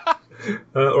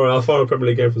 All right, our final Premier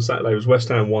League game for Saturday was West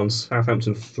Ham 1,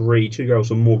 Southampton 3. 2 goals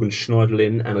from Morgan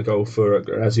Schneiderlin and a goal for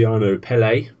Graziano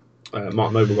Pele.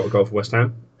 Mark Noble got a goal for West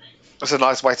Ham. That's a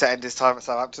nice way to end his time at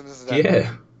Southampton, isn't it?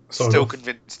 Yeah. Still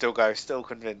convinced. Still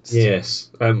convinced. Yes.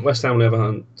 West Ham, on the other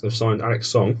hand, have signed Alex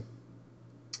Song.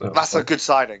 That's a good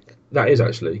signing. That is,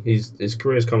 actually. His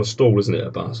career's kind of stalled, isn't it,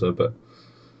 at Barca?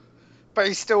 But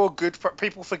he's still a good...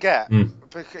 People forget.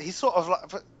 He's sort of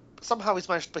like... Somehow he's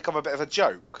managed to become a bit of a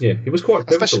joke. Yeah, he was quite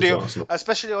pivotal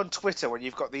especially on Twitter, when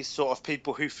you've got these sort of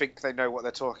people who think they know what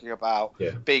they're talking about,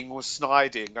 being all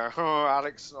snidey and going, "Oh,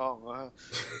 Alex Song."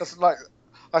 That's like,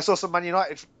 I saw some Man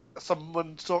United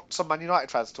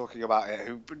fans talking about it,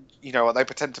 who, they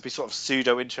pretend to be sort of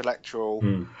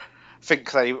pseudo-intellectual,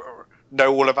 think they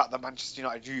know all about the Manchester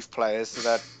United youth players, so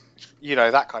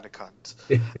they're, that kind of cunt.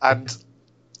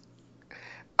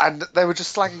 And they were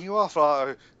just slagging you off.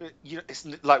 Like, it's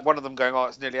like one of them going, "Oh,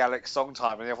 it's nearly Alex Song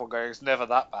time," and the other one going, "It's never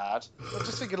that bad." I'm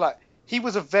just thinking, like, he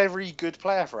was a very good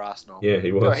player for Arsenal. Yeah,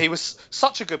 he was. He was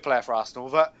such a good player for Arsenal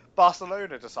that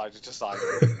Barcelona decided to sign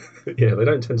him. Yeah, they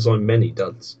don't tend to sign many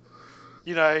duds.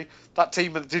 That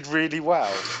team that did really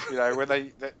well. When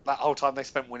that whole time they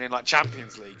spent winning like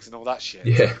Champions Leagues and all that shit.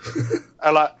 Yeah.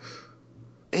 And like,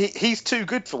 he's too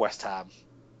good for West Ham.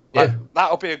 Yeah,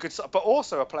 that'll be a good, but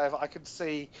also a player that I can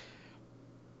see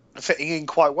fitting in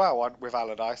quite well with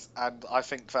Allardyce, and I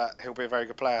think that he'll be a very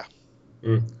good player.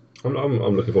 I'm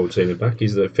looking forward to seeing him back. He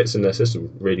fits in their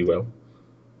system really well.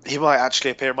 He might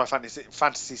actually appear in my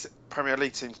fantasy Premier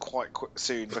League team quite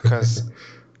soon, because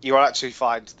you will actually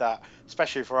find that,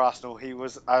 especially for Arsenal, he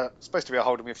was supposed to be a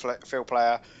holding midfield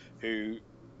player who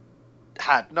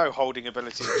had no holding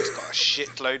ability and just got a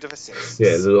shitload of assists.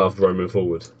 Yeah, loved roaming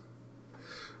forward.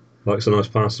 Likes a nice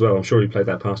pass as well. I'm sure he played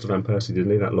that pass to Van Persie, didn't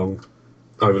he? That long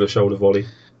over-the-shoulder volley.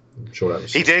 I'm sure that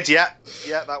was... He did, yeah.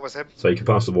 Yeah, that was him. So he could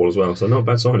pass the ball as well. So not a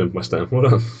bad signing, West Ham. Well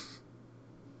done.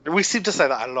 We seem to say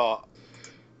that a lot.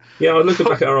 Yeah, I looked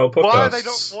back at our old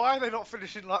podcasts. Why are they not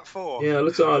finishing like 4? Yeah, I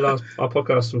looked at our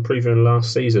podcast from previewing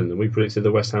last season, and we predicted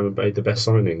that West Ham had made the best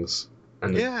signings.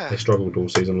 And they struggled all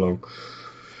season long.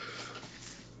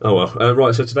 Oh well.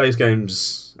 Right, so today's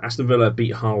games... Aston Villa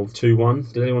beat Hull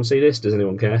 2-1. Did anyone see this? Does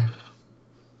anyone care?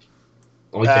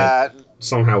 I care.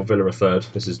 Somehow Villa are third.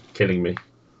 This is killing me.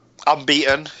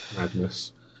 Unbeaten.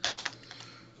 Madness.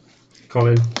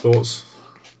 Colin, thoughts?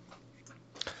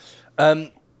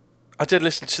 I did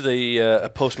listen to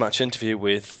the post-match interview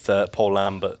with Paul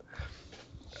Lambert,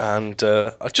 and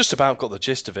I just about got the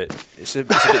gist of it. It's a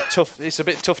bit tough. It's a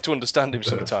bit tough to understand him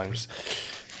sometimes,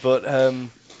 but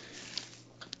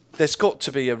there's got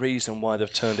to be a reason why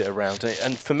they've turned it around.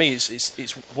 And for me,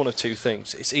 it's one of two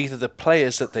things. It's either the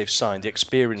players that they've signed, the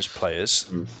experienced players,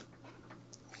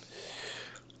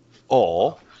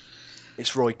 or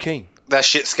it's Roy Keane. They're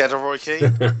shit scared of Roy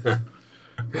Keane.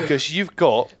 Because you've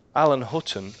got Alan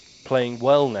Hutton playing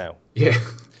well now. Yeah.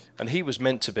 And he was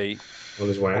meant to be on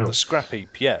his way on out. The scrap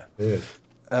heap, yeah.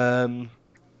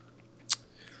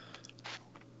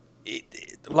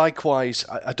 Likewise,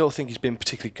 I don't think he's been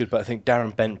particularly good, but I think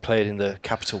Darren Bent played in the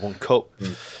Capital One Cup.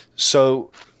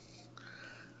 So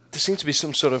there seems to be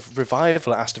some sort of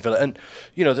revival at Aston Villa. And,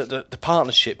 the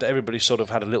partnership that everybody sort of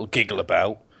had a little giggle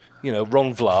about,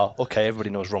 Ron Vlaar, okay, everybody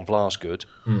knows Ron Vlaar's good.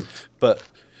 But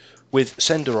with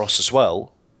Senderos as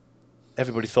well,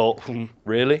 everybody thought,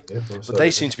 really? Yeah, but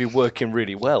they seem to be working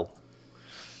really well.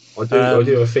 I do have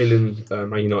a feeling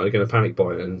Man United are going to panic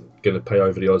buy it and going to pay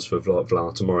over the odds for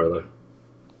Vlaar tomorrow, though.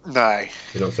 No.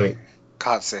 You don't think?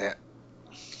 Can't see it.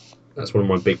 That's one of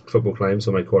my big football claims.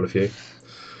 I made quite a few.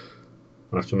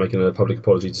 I'll have to make a public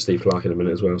apology to Steve Clarke in a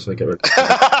minute as well, so get rid of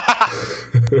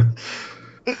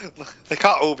it. They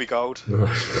can't all be gold. No.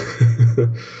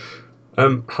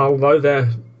 Hull, though, they're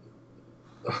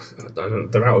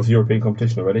out of European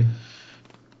competition already.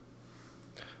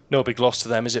 No big loss to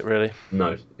them, is it really?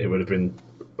 No, it would have been,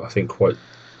 I think, quite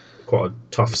a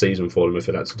tough season for them if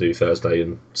it had to do Thursday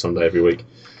and Sunday every week.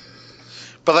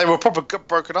 But they were probably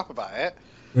broken up about it.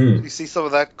 You see some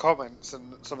of their comments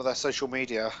and some of their social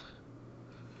media.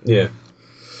 Yeah.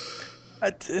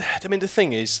 I mean, the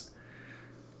thing is,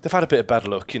 they've had a bit of bad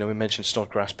luck. We mentioned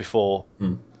Snodgrass before.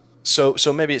 So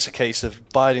maybe it's a case of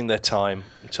biding their time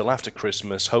until after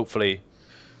Christmas. Hopefully,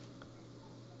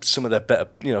 some of their better,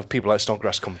 people like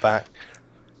Snodgrass come back.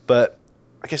 But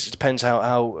I guess it depends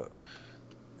how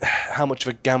how much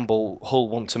of a gamble Hull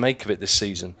want to make of it this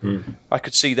season. I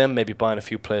could see them maybe buying a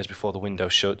few players before the window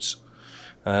shuts,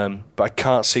 but I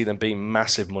can't see them being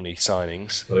massive money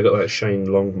signings. Well, they got that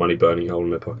Shane Long money burning hole in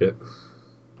their pocket.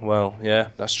 Well, yeah,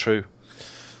 that's true.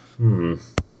 We'll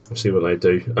see what they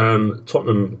do.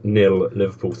 Tottenham 0,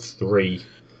 Liverpool 3.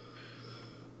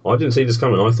 I didn't see this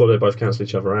coming. I thought they'd both cancel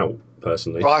each other out,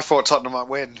 personally. Well, I thought Tottenham might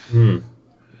win.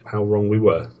 How wrong we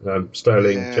were.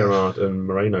 Sterling, Gerrard and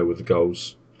Moreno with the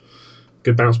goals.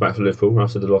 Good bounce back for Liverpool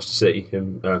after the loss to City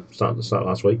in start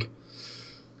last week.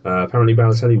 Apparently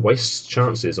Balotelli wastes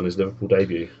chances on his Liverpool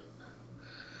debut.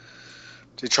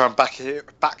 Did you try and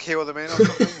backheel them in or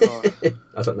something? Or?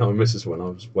 I don't know. I missed this one. I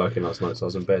was working last night, so I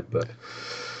was in bed. But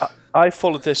I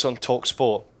followed this on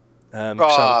TalkSport.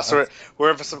 So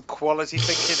we're in for some quality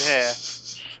thinking here.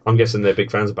 I'm guessing they're big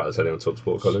fans of Balotelli on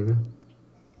TalkSport, Colin.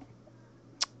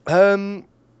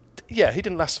 Yeah, he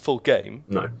didn't last a full game.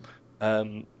 No.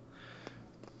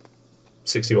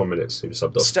 61 minutes. He was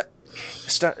subbed off.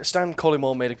 Stan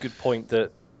Collymore made a good point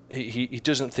that he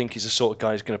doesn't think he's the sort of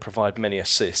guy who's going to provide many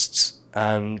assists,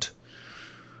 and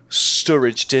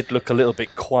Sturridge did look a little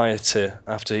bit quieter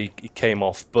after he came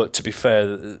off, but to be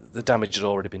fair, the damage had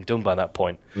already been done by that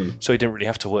point, so he didn't really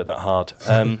have to work that hard.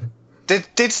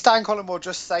 Did Stan Collymore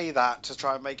just say that to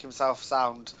try and make himself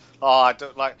sound, I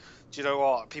don't like... Do you know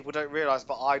what? People don't realise,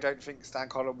 but I don't think Stan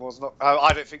Collymore's not...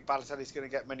 I don't think Balotelli's going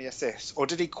to get many assists. Or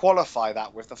did he qualify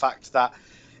that with the fact that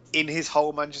in his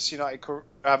whole Manchester United,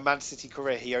 Man City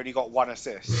career, he only got 1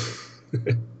 assist?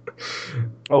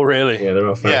 Oh, really? Yeah, there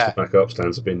are facts to back up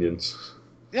Stan's opinions.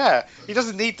 Yeah, he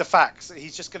doesn't need the facts.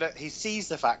 He's just going to... He sees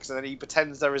the facts and then he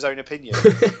pretends they're his own opinion.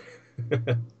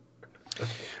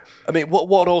 I mean,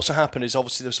 what also happened is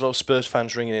obviously there was a lot of Spurs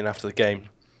fans ringing in after the game.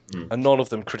 And none of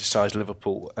them criticised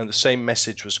Liverpool. And the same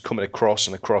message was coming across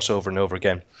over and over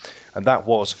again. And that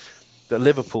was that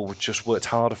Liverpool would just worked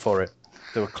harder for it.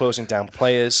 They were closing down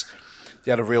players.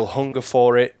 They had a real hunger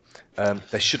for it.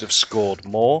 They should have scored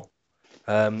more.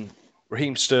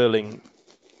 Raheem Sterling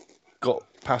got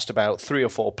past about 3 or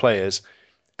 4 players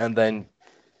and then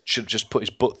should have just put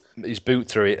his boot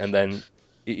through it, and then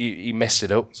he messed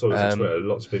it up. So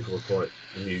lots of people were quite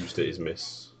amused at his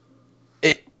miss.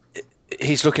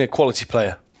 He's looking a quality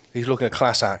player. He's looking a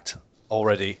class act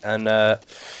already, and I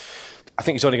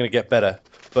think he's only going to get better.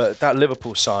 But that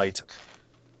Liverpool side,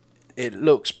 it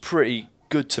looks pretty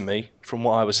good to me from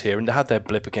what I was hearing. They had their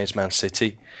blip against Man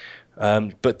City,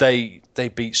 but they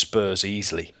beat Spurs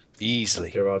easily.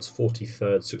 Gerrard's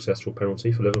 43rd successful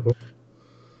penalty for Liverpool.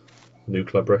 New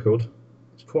club record.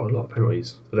 It's quite a lot of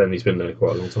penalties. But then he's been there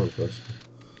quite a long time for us.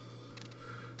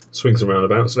 Swings and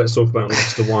roundabouts. Let's talk about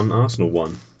Leicester 1, Arsenal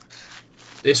 1.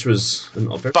 This was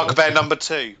Bugbear number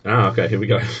 2. Okay, here we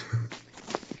go.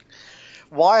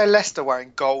 Why are Leicester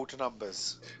wearing gold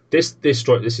numbers? This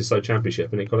is so Championship,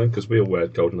 isn't it, Colin? Because we all wear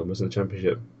gold numbers in the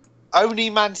Championship.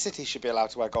 Only Man City should be allowed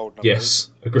to wear gold numbers.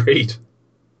 Yes, agreed.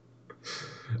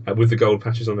 With the gold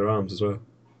patches on their arms as well.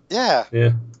 Yeah.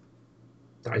 Yeah.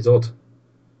 That is odd.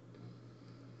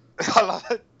 I love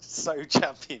it. So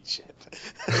Championship.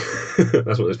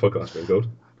 That's what this podcast has been called.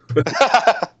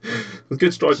 A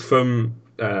good strike from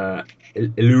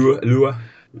Ilua,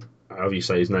 however you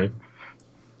say his name.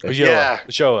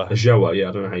 Ajoa, yeah,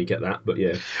 I don't know how you get that, but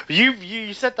yeah.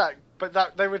 You said that,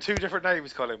 but they were 2 different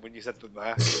names, Colin, when you said them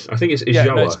there. I think it's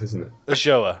Ajoa, isn't it?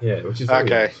 Ajoa. Yeah, which is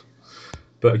very odd.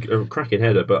 But a cracking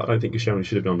header, but I don't think Koscielny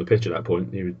should have been on the pitch at that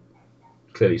point. He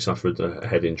clearly suffered a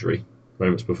head injury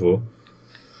moments before.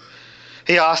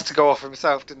 He asked to go off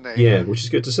himself, didn't he? Yeah, which is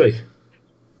good to see.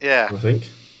 Yeah. I think.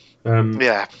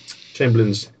 Yeah.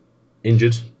 Chamberlain's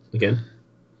injured again.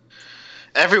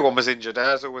 Everyone was injured.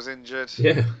 Ozil was injured.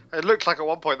 Yeah. It looked like at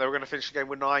one point they were going to finish the game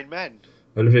with 9 men.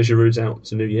 Olivier Giroud's out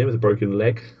to New Year with a broken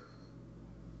leg.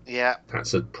 Yeah.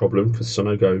 That's a problem because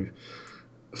Sonogo,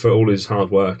 for all his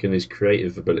hard work and his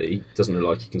creative ability, doesn't look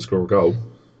like he can score a goal.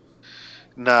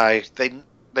 No,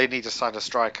 they need to sign a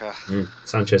striker.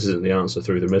 Sanchez isn't the answer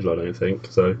through the middle, I don't think.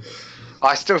 So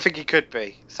I still think he could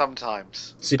be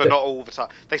sometimes, but not all the time.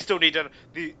 They still need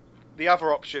the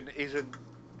other option isn't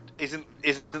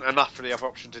enough for the other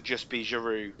option to just be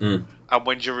Giroud. And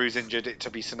when Giroud's injured, it to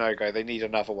be Sonogo. They need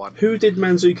another one. Who did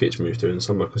Mandzukic move to in the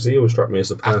summer? Because he always struck me as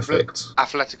the perfect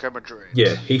Atletico Madrid.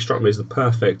 Yeah, he struck me as the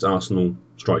perfect Arsenal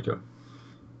striker.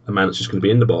 A man that's just going to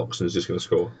be in the box and is just going to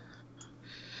score.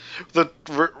 The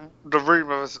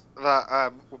rumours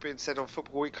that were being said on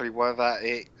Football Weekly were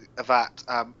that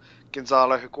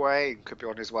Gonzalo Higuain could be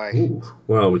on his way. Ooh.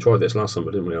 Well, we tried this last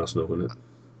summer, didn't we, Arsenal, wasn't it?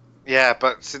 Yeah,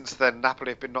 but since then,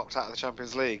 Napoli have been knocked out of the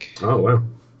Champions League. Oh, wow.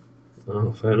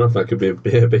 Oh, fair enough. That could be a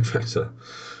big factor.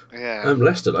 Yeah.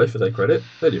 Leicester, though, for their credit,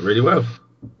 they did really well.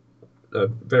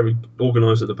 Very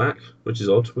organised at the back, which is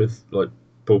odd with like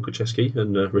Paul Kucheski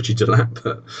and Richie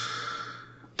Delap.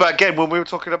 But again, when we were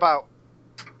talking about,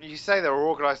 you say they were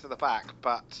organised at the back,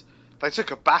 but they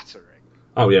took a battering.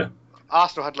 Oh yeah.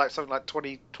 Arsenal had like something like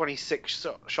 26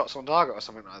 shots on target or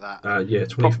something like that. Yeah,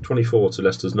 24 to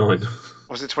Leicester's 9.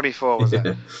 Was it 24? Was Yeah.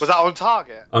 it? Was that on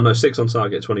target? Oh no, 6 on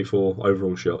target, 24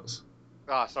 overall shots.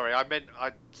 Ah, sorry. I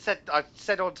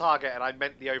said on target, and I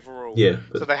meant the overall. Yeah.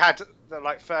 So they had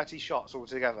like 30 shots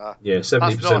altogether. Yeah,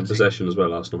 70% possession as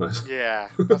well, Arsenal has. Yeah,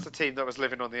 that's a team that was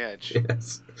living on the edge.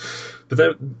 Yes,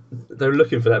 but they're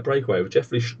looking for that breakaway with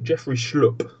Jeffrey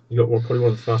Schlupp. You got probably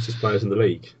one of the fastest players in the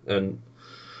league, and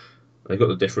they got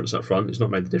the difference up front. It's not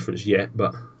made the difference yet,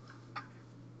 but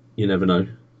you never know.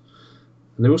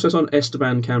 And they also signed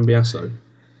Esteban Cambiaso.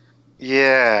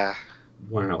 Yeah.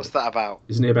 Wow. What's that about?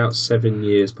 Isn't he about 7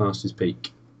 years past his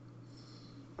peak?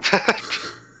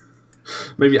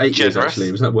 Maybe 8 years, actually.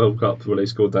 It was that World Cup where they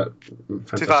scored that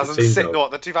fantastic 2006, team goal.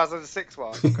 what, the 2006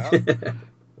 one?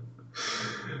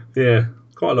 Yeah,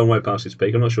 quite a long way past his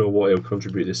peak. I'm not sure what he'll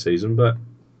contribute this season, but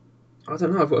I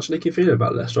don't know. I've got a sneaky feeling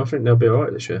about Leicester. I think they'll be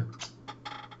alright this year.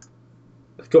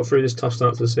 They've got through this tough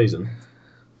start to the season.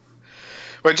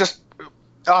 Well, just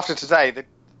after today, the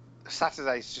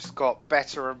Saturday's just got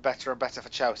better and better and better for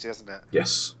Chelsea, hasn't it?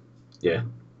 Yes. Yeah.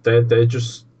 They're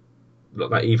just like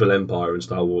that evil empire in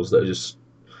Star Wars that are just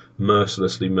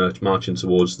mercilessly marching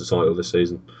towards the title this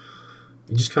season.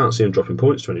 You just can't see them dropping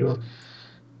points to anyone.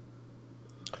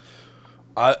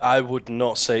 I would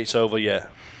not say it's over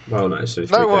yet. Well, no, it's 3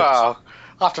 No, games. well,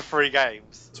 after 3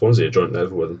 games. Swansea are joint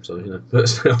level with them, so, you know. But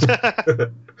still.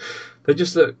 They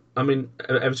just look... I mean,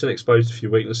 Everton exposed a few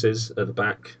weaknesses at the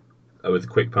back with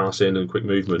quick passing and quick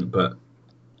movement, but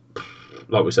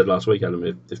like we said last week, Adam,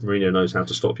 if Mourinho knows how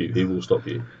to stop you, he will stop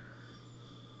you.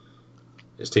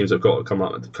 It's teams have got to come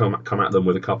at them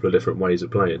with a couple of different ways of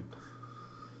playing.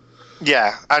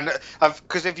 Yeah, and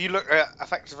because if you look at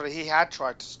effectively, he had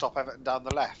tried to stop Everton down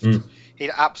the left.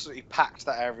 He'd absolutely packed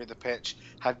that area of the pitch.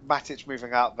 Had Matic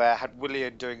moving out there. Had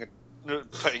Willian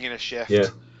putting in a shift. Yeah.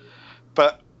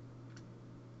 But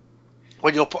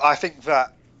when I think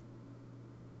that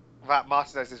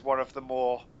Martinez is one of the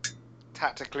more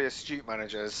tactically astute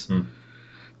managers.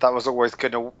 That was always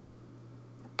going to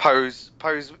pose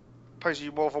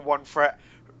you more than one threat.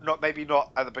 Maybe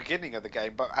not at the beginning of the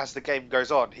game, but as the game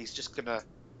goes on, he's just gonna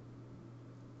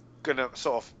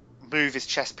sort of move his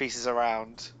chess pieces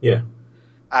around. Yeah.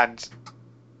 And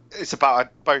it's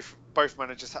about both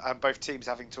managers and both teams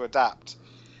having to adapt.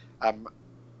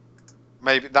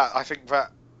 Maybe that I think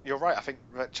that you're right. I think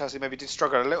that Chelsea maybe did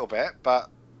struggle a little bit, but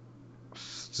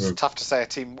it's tough to say a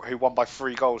team who won by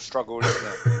 3 goals struggled,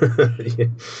 isn't it?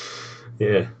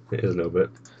 Yeah, it is a little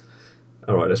bit.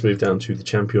 All right, let's move down to the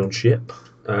Championship.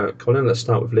 Colin, let's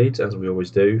start with Leeds, as we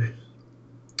always do.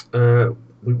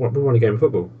 We won a game of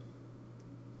football.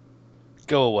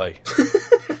 Go away.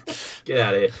 Get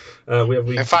out of here.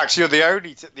 In fact, you're the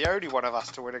only one of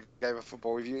us to win a game of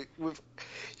football. You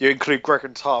include Greg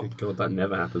and Tom. God, that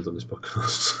never happens on this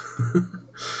podcast.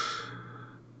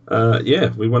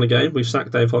 We won a game. We've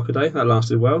sacked Dave Hockaday. That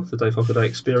lasted well. The Dave Hockaday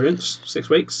experience. 6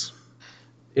 weeks.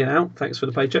 In out. Thanks for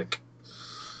the paycheck.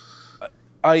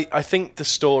 I think the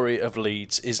story of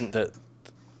Leeds isn't that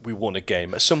we won a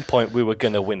game. At some point, we were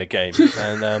going to win a game,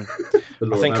 and I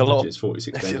think a lot. It's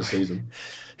 46 games a season.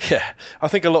 Yeah, I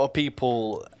think a lot of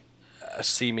people are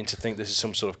seeming to think this is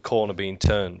some sort of corner being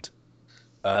turned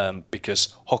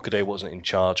because Hockaday wasn't in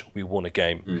charge. We won a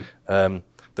game.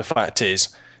 The fact is,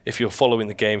 if you're following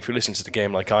the game, if you listen to the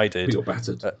game like I did, we got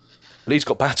battered. Leeds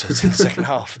got battered in the second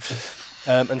half,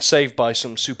 and saved by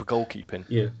some super goalkeeping.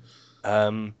 Yeah.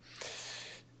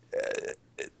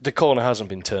 The corner hasn't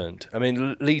been turned. I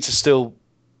mean, Leeds are still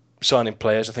signing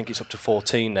players. I think it's up to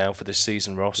 14 now for this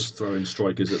season, Ross. Just throwing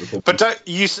strikers at the ball. But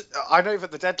I know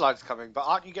that the deadline's coming, but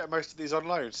aren't you getting most of these on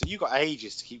loan? So you've got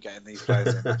ages to keep getting these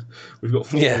players in. We've got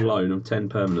 4 on loan and 10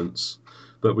 permanents.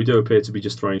 But we do appear to be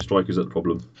just throwing strikers at the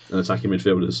problem and attacking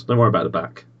midfielders. Don't worry about the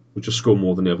back. We'll just score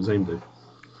more than the other team do.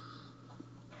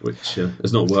 Which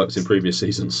has not worked in previous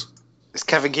seasons. Is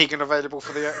Kevin Keegan available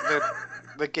for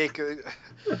the gig?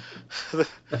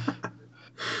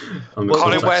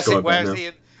 Colin,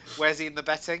 where's he in the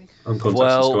betting? I'm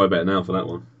contacting Sky Bet now for that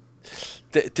one.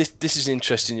 This is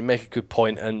interesting. You make a good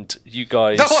point, and you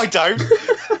guys. No, I don't.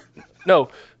 No,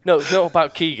 not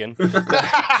about Keegan.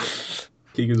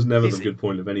 Keegan's never the good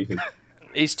point of anything.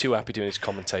 He's too happy doing his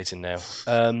commentating now.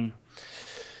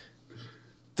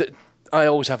 I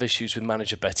always have issues with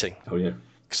manager betting. Oh yeah,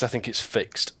 because I think it's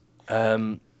fixed.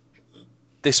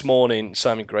 This morning,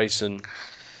 Simon Grayson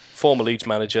former Leeds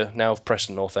manager, now of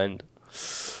Preston North End,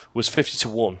 was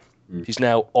 50-1. He's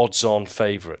now odds-on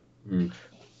favourite.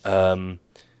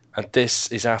 And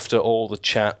this is after all the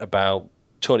chat about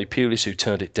Tony Pulis, who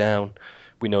turned it down.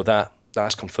 We know that.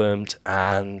 That's confirmed.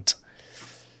 And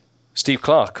Steve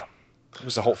Clarke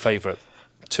was the hot favourite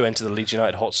to enter the Leeds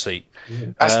United hot seat.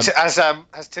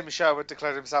 Has Tim Sherwood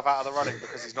declared himself out of the running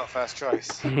because he's not first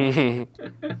choice?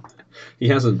 He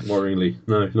hasn't, worryingly.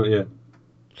 No, not yet.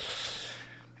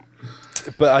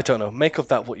 But I don't know. Make of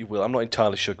that what you will. I'm not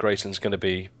entirely sure Grayson's going to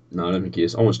be... No, I don't think he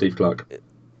is. I want Steve Clarke.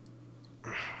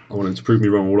 I want him to prove me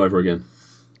wrong all over again.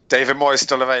 David Moyes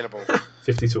still available.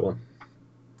 50-1.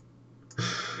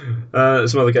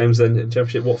 Some other games then in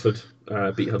Championship. Watford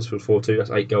beat Huddersfield 4-2. That's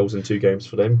 8 goals in 2 games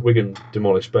for them. Wigan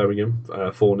demolished Birmingham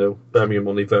 4-0. Birmingham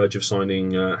on the verge of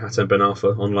signing Hatem Ben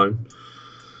Arfa on loan.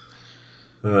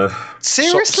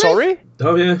 Seriously? Sorry?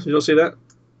 Oh yeah, did you not see that?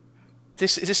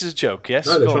 This is a joke, yes?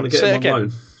 No, they're trying to get him on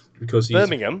loan because he's,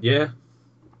 Birmingham? Yeah.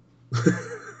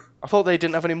 I thought they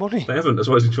didn't have any money. They haven't. That's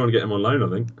why he's trying to get him on loan, I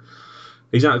think.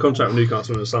 He's out of contract with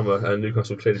Newcastle in the summer, and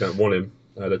Newcastle clearly don't want him.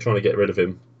 They're trying to get rid of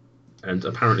him. And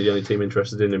apparently the only team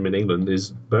interested in him in England is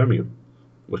Birmingham,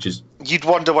 which is... You'd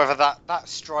wonder whether that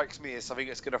strikes me as something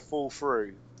that's going to fall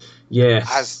through. Yeah.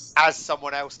 As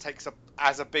someone else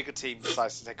as a bigger team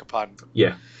decides to take a punt.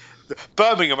 Yeah.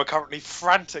 Birmingham are currently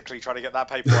frantically trying to get that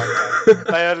paperwork done.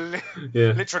 They are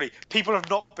literally... People have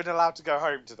not been allowed to go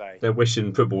home today. They're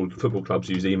wishing football clubs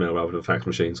use email rather than fax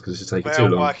machines because it's taking too They're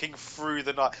long. working through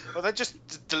the night. Well, they just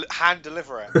hand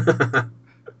deliver it.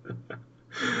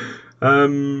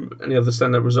 Any other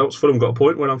standout results? Fulham got a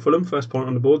point. Well done, Fulham. First point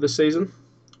on the board this season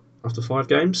after 5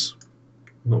 games.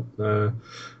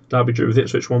 Derby drew with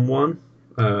Ipswich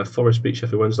 1-1. Forest beat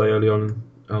Sheffield Wednesday early on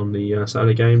the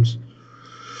Saturday games.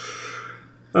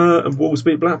 And Wolves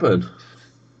beat Blackburn.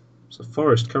 So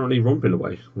Forest currently romping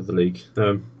away with the league.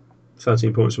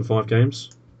 13 points from 5 games.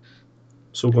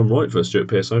 It's all gone right for Stuart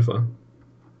Pearce so far.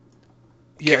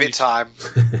 Give it time.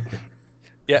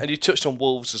 Yeah, and you touched on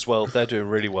Wolves as well. They're doing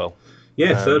really well.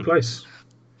 Yeah, 3rd place.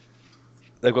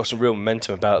 They've got some real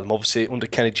momentum about them, obviously, under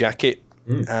Kenny Jackett,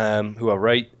 who I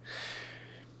rate.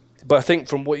 But I think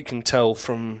from what you can tell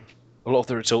from a lot of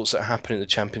the results that happen in the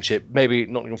Championship, maybe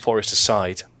Nottingham Forest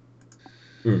aside,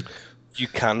 you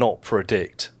cannot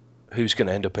predict who's going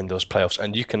to end up in those playoffs,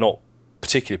 and you cannot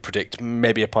particularly predict,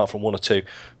 maybe apart from 1 or 2,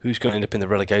 who's going to end up in the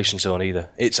relegation zone either.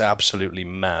 It's absolutely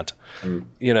mad.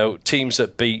 You know, teams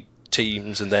that beat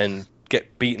teams and then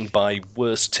get beaten by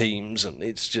worse teams, and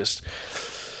it's just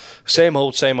same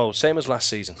old, same as last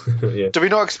season. Yeah. Do we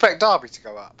not expect Derby to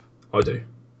go up? I do.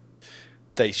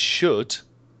 They should.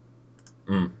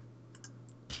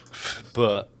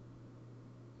 But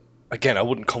again, I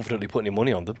wouldn't confidently put any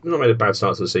money on them. They've not made a bad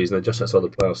start to the season. They're just outside the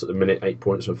playoffs at the minute, 8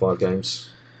 points from 5 games.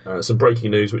 Some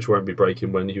breaking news, which won't be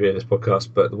breaking when you hear this podcast,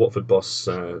 but the Watford boss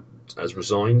has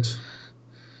resigned.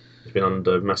 He's been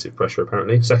under massive pressure,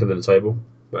 apparently. 2nd in the table,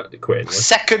 but he quit anyway.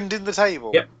 2nd in the table?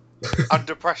 Yep.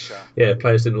 Under pressure? Yeah,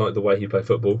 players didn't like the way he played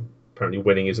football. Apparently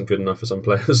winning isn't good enough for some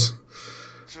players.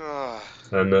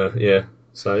 And,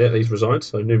 he's resigned.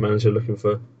 So new manager looking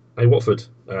for Watford.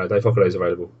 Dave Hockaday's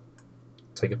available.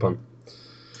 Take a punt.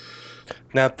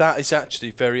 Now, that is actually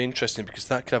very interesting because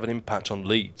that could have an impact on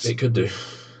Leeds. It could do.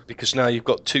 Because now you've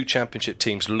got 2 Championship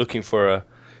teams looking for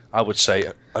I would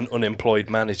say, an unemployed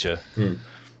manager.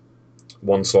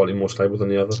 One slightly more stable than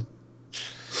the other.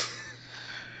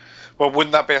 Well,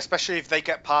 wouldn't that be, especially if they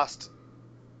get past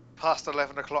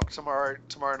 11 o'clock tomorrow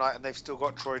night and they've still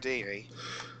got Troy Deeney?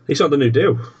 He signed a new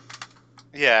deal.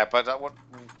 Yeah, but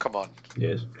come on. Yeah,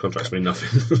 his contracts mean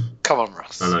nothing. Come on,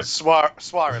 Russ. I know.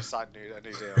 Suarez signed a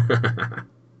new deal.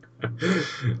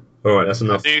 All right, that's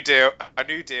enough. A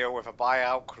new deal with a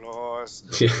buyout clause.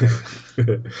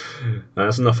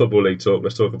 That's enough Football League talk.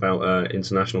 Let's talk about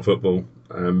international football.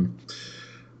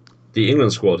 The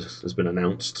England squad has been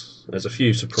announced. There's a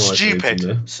few surprise moves in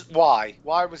there. Why?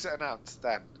 Why was it announced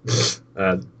then?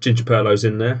 Ginger Perlo's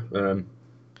in there.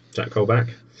 Jack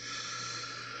Colback.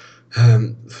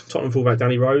 Tottenham fullback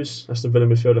Danny Rose. Aston Villa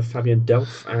midfielder Fabian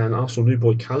Delph. And Arsenal new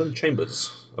boy Callum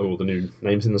Chambers are all the new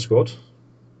names in the squad.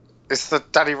 Is the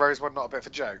Danny Rose one not a bit of a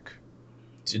joke?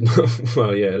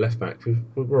 Well, yeah, left back.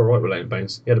 We're all right with Leighton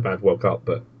Baines. He had a bad World Cup,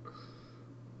 but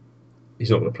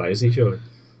he's not going to play, is he, surely?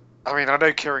 I mean, I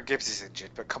know Kieran Gibbs is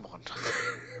injured, but come on.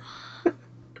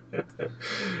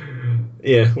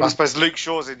 Yeah. I suppose Luke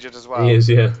Shaw's injured as well. He is,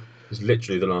 yeah. He's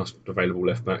literally the last available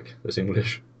left back that's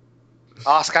English.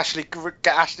 Get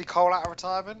Ashley Cole out of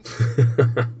retirement.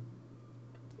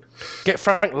 Get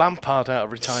Frank Lampard out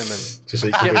of retirement. Just so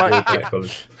he can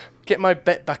get my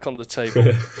bet back on the table.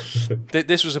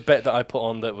 This was a bet that I put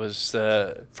on that was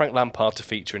Frank Lampard to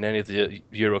feature in any of the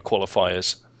Euro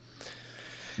qualifiers.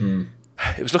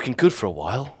 It was looking good for a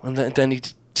while, and then he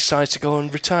decides to go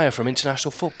and retire from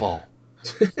international football.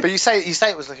 But you say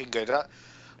it was looking good.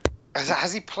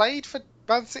 Has he played for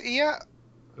Man City yet?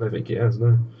 I don't think he has,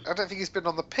 no. I don't think he's been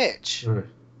on the pitch. No.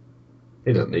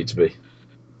 He doesn't need to be.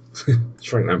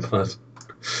 Frank Lampard.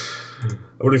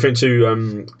 What do you think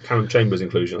to Callum Chambers'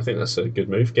 inclusion? I think that's a good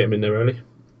move. Get him in there early.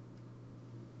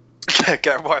 Get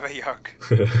him while they're young.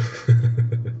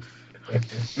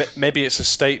 Maybe it's a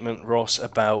statement, Ross,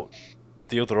 about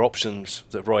the other options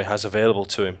that Roy has available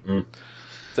to him.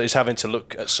 That he's having to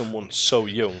look at someone so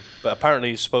young. But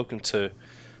apparently he's spoken to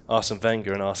Arsene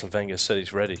Wenger, and Arsene Wenger said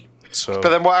he's ready. So. But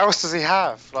then what else does he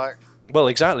have? Well,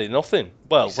 exactly, nothing.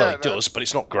 Well, he does, but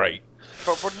it's not great.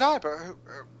 But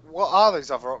what are those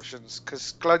other options?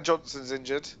 Because Glenn Johnson's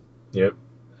injured. Yep.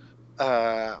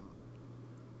 Why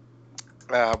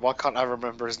can't I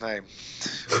remember his name?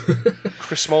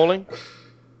 Chris Smalling?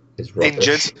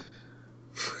 Injured.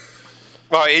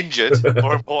 Well, injured,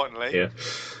 more importantly.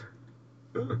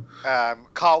 Yeah.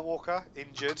 Carl Walker,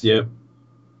 injured. Yep.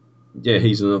 Yeah,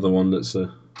 he's another one that's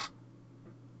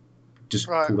just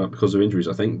pulled up because of injuries,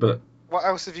 I think. But what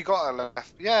else have you got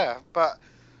left? Yeah, but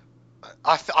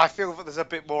I feel that there's a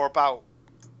bit more about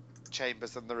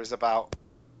Chambers than there is about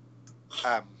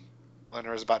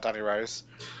Danny Rose.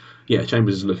 Yeah,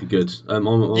 Chambers is looking good.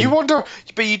 You wonder,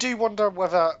 but you do wonder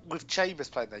whether with Chambers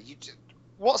playing there,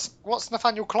 what's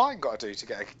Nathaniel Klein got to do to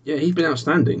get? Yeah, he's been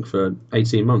outstanding for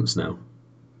 18 months now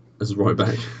as a right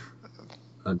back.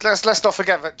 Let's not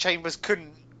forget that Chambers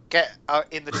couldn't get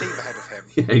in the team ahead of him.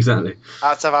 Yeah, exactly.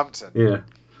 At Southampton. Yeah.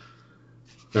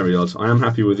 Very odd. I am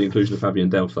happy with the inclusion of Fabian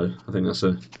Delph, though. I think it's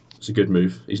a good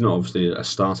move. He's not obviously a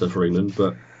starter for England,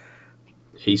 but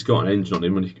he's got an engine on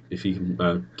him if he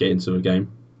can get into a game.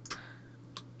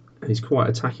 He's quite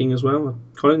attacking as well.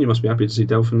 Colin, you must be happy to see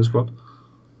Delph in the squad.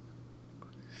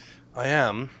 I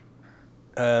am.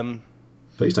 But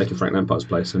he's taking Frank Lampard's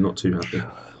place, so not too happy.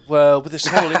 Well, with this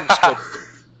whole England squad,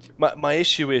 my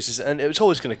issue is, and it was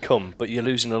always going to come, but you're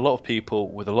losing a lot of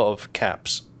people with a lot of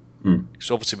caps. Because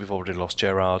obviously we've already lost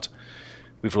Gerrard,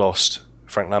 we've lost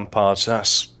Frank Lampard, so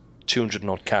that's 200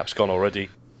 and odd caps gone already.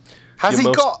 Has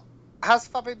Fabian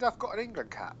Delph got an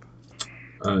England cap?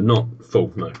 Not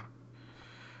full, no.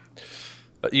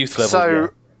 At youth level, so,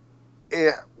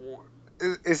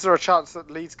 is there a chance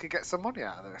that Leeds could get some money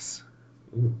out of this?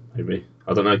 Maybe.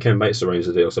 I don't know. Ken Bates arranged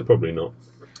the deal, so probably not.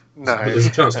 No. But there's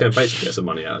a chance Ken Bates could get some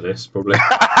money out of this, probably.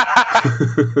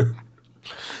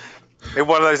 In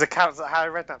one of those accounts that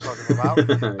Harry Redknapp told him about.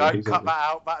 No, exactly. Cut that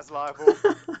out. That's liable.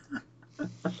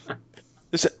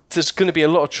 There's going to be a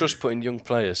lot of trust put in young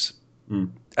players.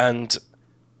 And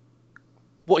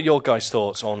what are your guys'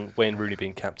 thoughts on Wayne Rooney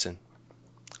being captain?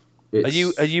 Are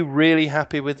you really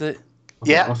happy with it?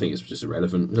 I think it's just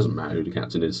irrelevant. It doesn't matter who the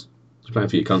captain is. You're playing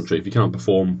for your country. If you can't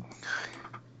perform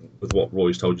with what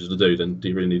Roy's told you to do, then do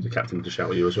you really need the captain to shout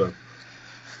at you as well?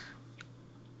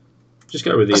 Just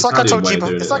go with the Italian way of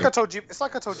doing it. It's like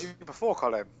I told you before,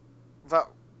 Colin, that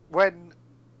when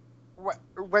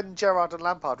Gerrard and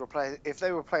Lampard were playing, if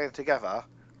they were playing together,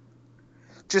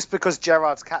 just because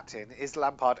Gerrard's captain, is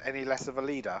Lampard any less of a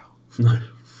leader?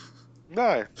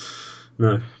 No.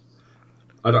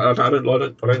 I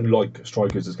don't like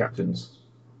strikers as captains.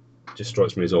 It just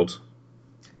strikes me as odd.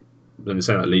 Then they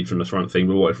say that lead from the front thing,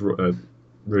 but what if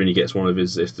Rooney gets one of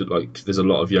his? If there's a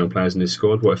lot of young players in his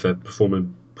squad, what if they're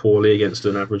performing poorly against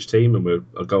an average team and we're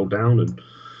a goal down and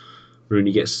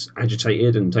Rooney gets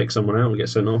agitated and takes someone out and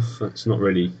gets sent off? That's not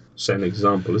really setting an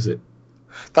example, is it?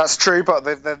 That's true, but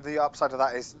then the upside of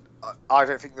that is I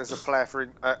don't think there's a player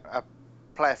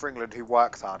for England who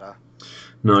works harder.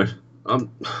 No,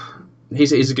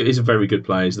 he's a very good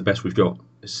player. He's the best we've got.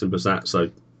 As simple as that. So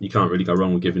you can't really go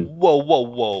wrong with giving.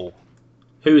 Whoa!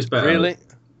 Who is better? Really?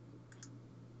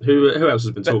 Who else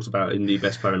has been talked about in the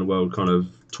best player in the world kind of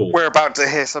talk? We're about to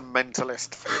hear some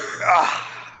mentalist.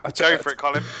 Go for it,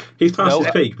 Colin. He's past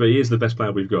his peak, but he is the best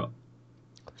player we've got.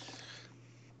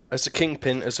 As a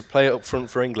kingpin, as a player up front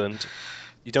for England,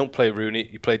 you don't play Rooney,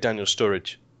 you play Daniel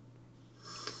Sturridge.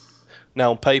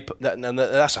 Now, on paper,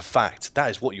 that's a fact.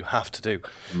 That is what you have to do.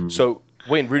 So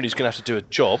Wayne Rooney's going to have to do a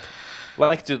job,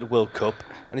 like he did at the World Cup,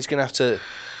 and he's going to have to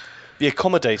be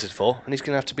accommodated for, and he's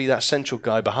going to have to be that central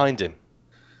guy behind him,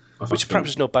 which perhaps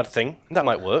is no bad thing. That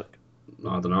might work.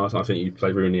 I don't know. I think you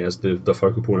play Rooney as the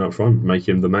focal point up front, make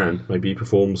him the man. Maybe he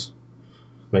performs.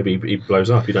 Maybe he blows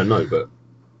up. You don't know, but.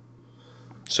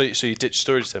 So you ditch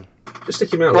Sturridge then? Just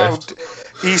stick him out left.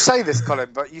 You say this, Colin,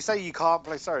 but you say you can't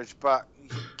play Sturridge, but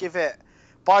give it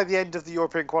by the end of the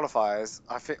European qualifiers,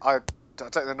 I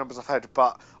don't know the numbers I've heard,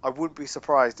 but I wouldn't be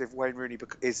surprised if Wayne Rooney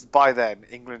is by then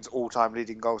England's all-time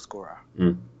leading goal scorer.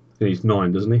 He's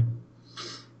 9, doesn't he?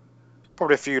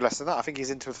 Probably a few less than that. I think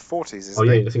he's into his 40s, isn't Oh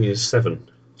he? yeah, I think he's 7.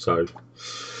 So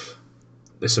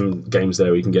there's some games there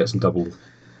where you can get some double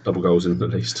goals in at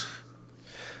least.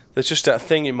 There's just that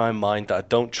thing in my mind that I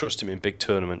don't trust him in big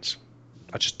tournaments.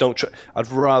 I just don't I'd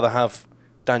rather have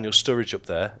Daniel Sturridge up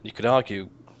there. You could argue,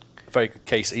 a very good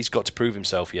case, he's got to prove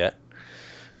himself yet.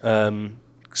 You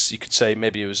could say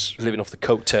maybe he was living off the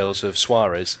coattails of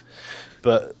Suarez,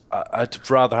 but I'd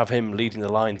rather have him leading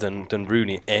the line than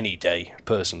Rooney any day,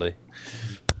 personally.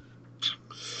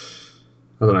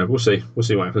 I don't know. We'll see. We'll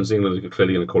see what happens. England are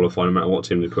clearly going to qualify no matter what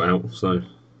team they put out, so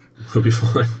we'll be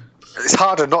fine. It's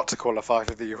harder not to qualify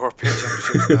for the European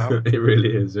Championship now. It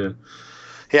really is, yeah.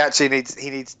 He actually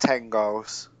needs 10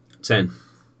 goals. 10.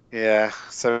 Yeah,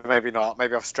 so maybe not.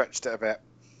 Maybe I've stretched it a bit.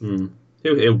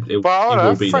 He'll Well, I don't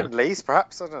know, be friendlies,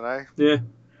 perhaps. I don't know. there. Yeah.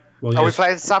 Well, Are we yes.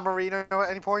 playing San Marino at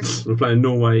any point? We're playing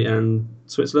Norway and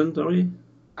Switzerland, are we?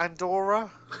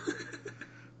 Andorra?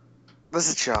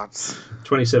 There's a chance.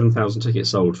 27,000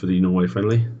 tickets sold for the Norway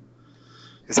friendly.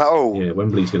 Is that all? Yeah,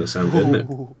 Wembley's going to sound good, isn't it?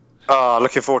 Oh,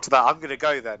 looking forward to that. I'm going to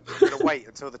go then. I'm going to wait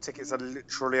until the tickets are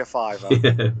literally a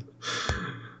 £5.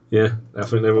 Yeah, I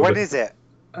think they will. When be. is it?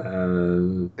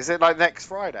 Is it like next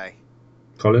Friday?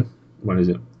 Colin, when is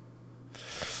it?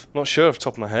 Not sure off the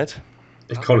top of my head.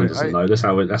 If Colin doesn't know, that's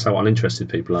how uninterested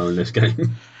people are in this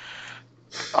game.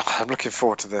 Oh, I'm looking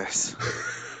forward to this.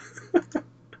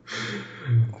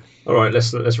 All right,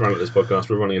 let's round up this podcast.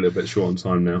 We're running a little bit short on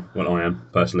time now. Well, I am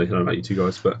personally. I don't know about you two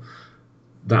guys, but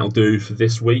that'll do for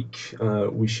this week.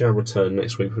 We shall return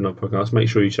next week with another podcast. Make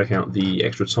sure you check out the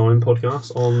Extra Time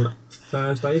podcast on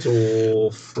Thursdays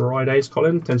or Fridays.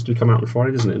 Colin tends to come out on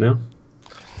Friday, doesn't it? Now.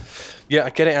 Yeah, I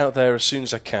get it out there as soon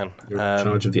as I can. You're in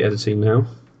charge of the editing now.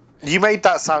 You made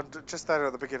that sound just there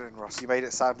at the beginning, Ross. You made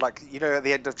it sound like, you know, at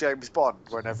the end of James Bond,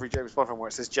 when every James Bond film where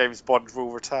it says James Bond will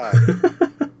return.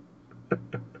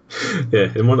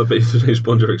 Yeah, it might not be the James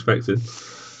Bond you're expecting.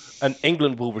 And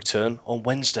England will return on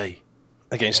Wednesday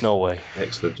against Norway.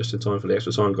 Excellent. Just in time for the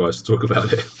Extra Time guys to talk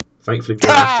about it. Thankfully, we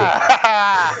don't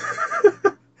have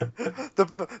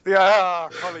to.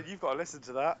 Colin, you've got to listen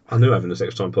to that. I knew having this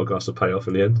Extra Time podcast would pay off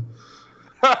in the end.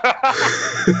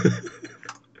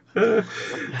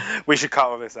 We should cut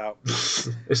all this out.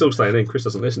 It's all staying in. Chris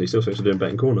doesn't listen. He still thinks we're doing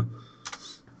Betting Corner.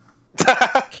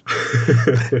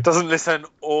 Doesn't listen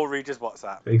or read his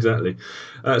WhatsApp. Exactly.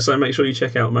 So make sure you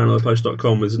check out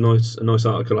manonthepost.com. There's a nice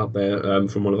article up there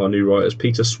from one of our new writers,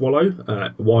 Peter Swallow.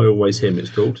 Why Always Him, it's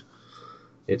called.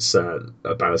 It's a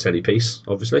Balotelli piece,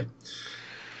 obviously.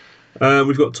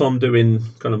 We've got Tom doing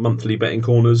kind of monthly betting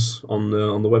corners on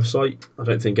the website. I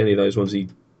don't think any of those ones he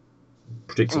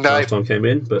predicted last time came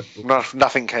in, but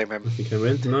nothing came in. Nothing came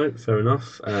in. No, fair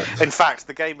enough. In fact,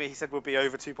 the game he said would be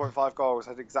over 2.5 goals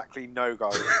had exactly no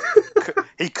goals.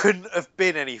 He couldn't have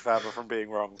been any further from being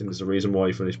wrong. I think there's a reason why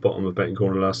he finished bottom of Betting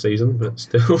Corner last season, but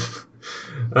still.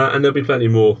 And there'll be plenty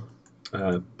more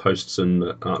posts and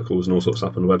articles and all sorts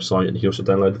up on the website, and you can also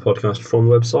download the podcast from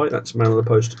the website. That's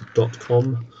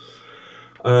manonthepost.com.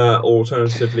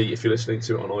 Alternatively, if you're listening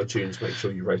to it on iTunes, make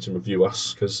sure you rate and review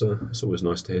us, because it's always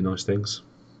nice to hear nice things.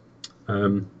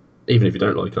 Even if you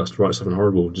don't like us, write something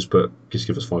horrible, just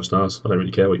give us 5 stars. I don't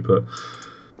really care what you put.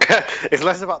 It's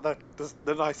less about the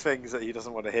nice things that he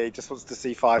doesn't want to hear. He just wants to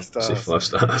see 5 stars. See 5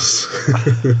 stars.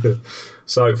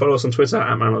 So follow us on Twitter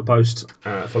at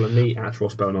manonthepost. Follow me at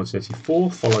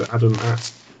rossbell1984. Follow Adam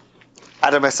at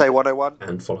AdamSA101.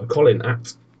 And follow Colin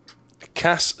at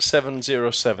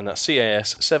CAS707. That's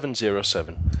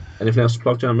CAS707. Anything else to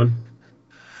plug, gentlemen?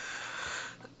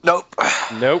 Nope.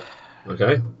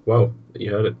 Okay, well,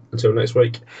 you heard it. Until next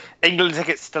week. England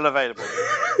tickets still available.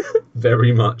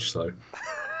 Very much so.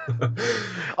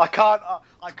 I can't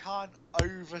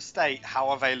overstate how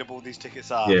available these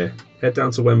tickets are. Yeah, head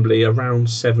down to Wembley around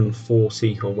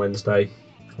 7:40 on Wednesday.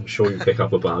 I'm sure you pick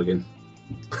up a bargain.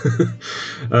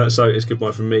 So it's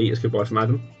goodbye from me. It's goodbye from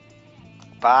Adam.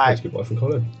 Bye. It's goodbye from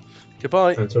Colin.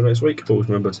 Goodbye. Until next week, always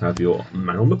remember to have your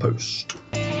man on the post.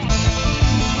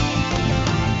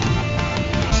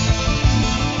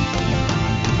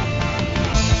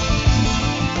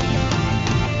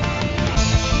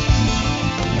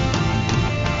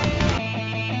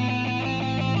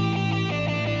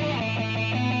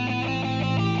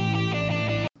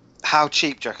 How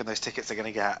cheap do you reckon those tickets are going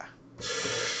to get?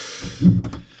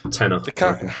 Tenner.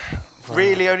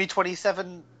 Really, only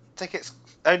 27 tickets?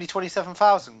 Only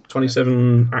 27,000?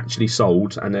 27 actually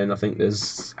sold, and then I think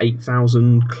there's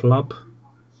 8,000 club.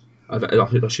 I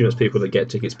assume it's people that get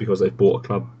tickets because they've bought a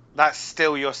club.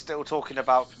 You're still talking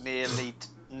about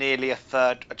nearly a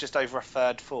third, just over a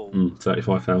third full.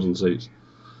 35,000 seats.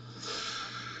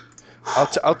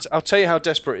 I'll tell you how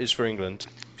desperate it is for England,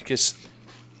 because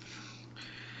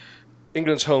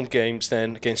England's home games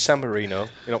then against San Marino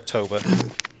in October,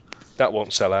 that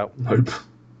won't sell out. Nope.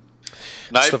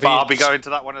 No, but I'll be going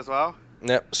to that one as well.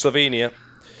 Yep, Slovenia.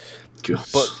 God.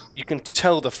 But you can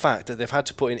tell the fact that they've had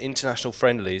to put in international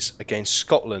friendlies against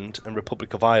Scotland and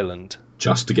Republic of Ireland.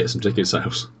 Just to get some ticket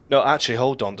sales. No, actually,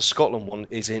 hold on. The Scotland one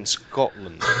is in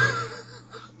Scotland.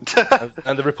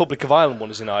 and the Republic of Ireland one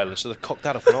is in Ireland, so they've cocked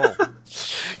that up and all.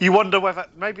 You wonder whether...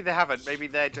 Maybe they haven't. Maybe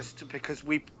they're just... Because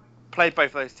we played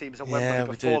both those teams at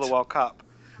Wembley before the World Cup.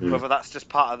 Whether that's just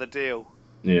part of the deal.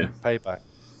 Yeah. Payback.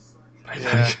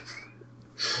 Yeah.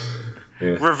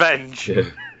 Revenge. Yeah.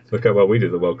 Look how well we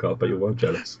did the World Cup, but you weren't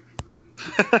jealous.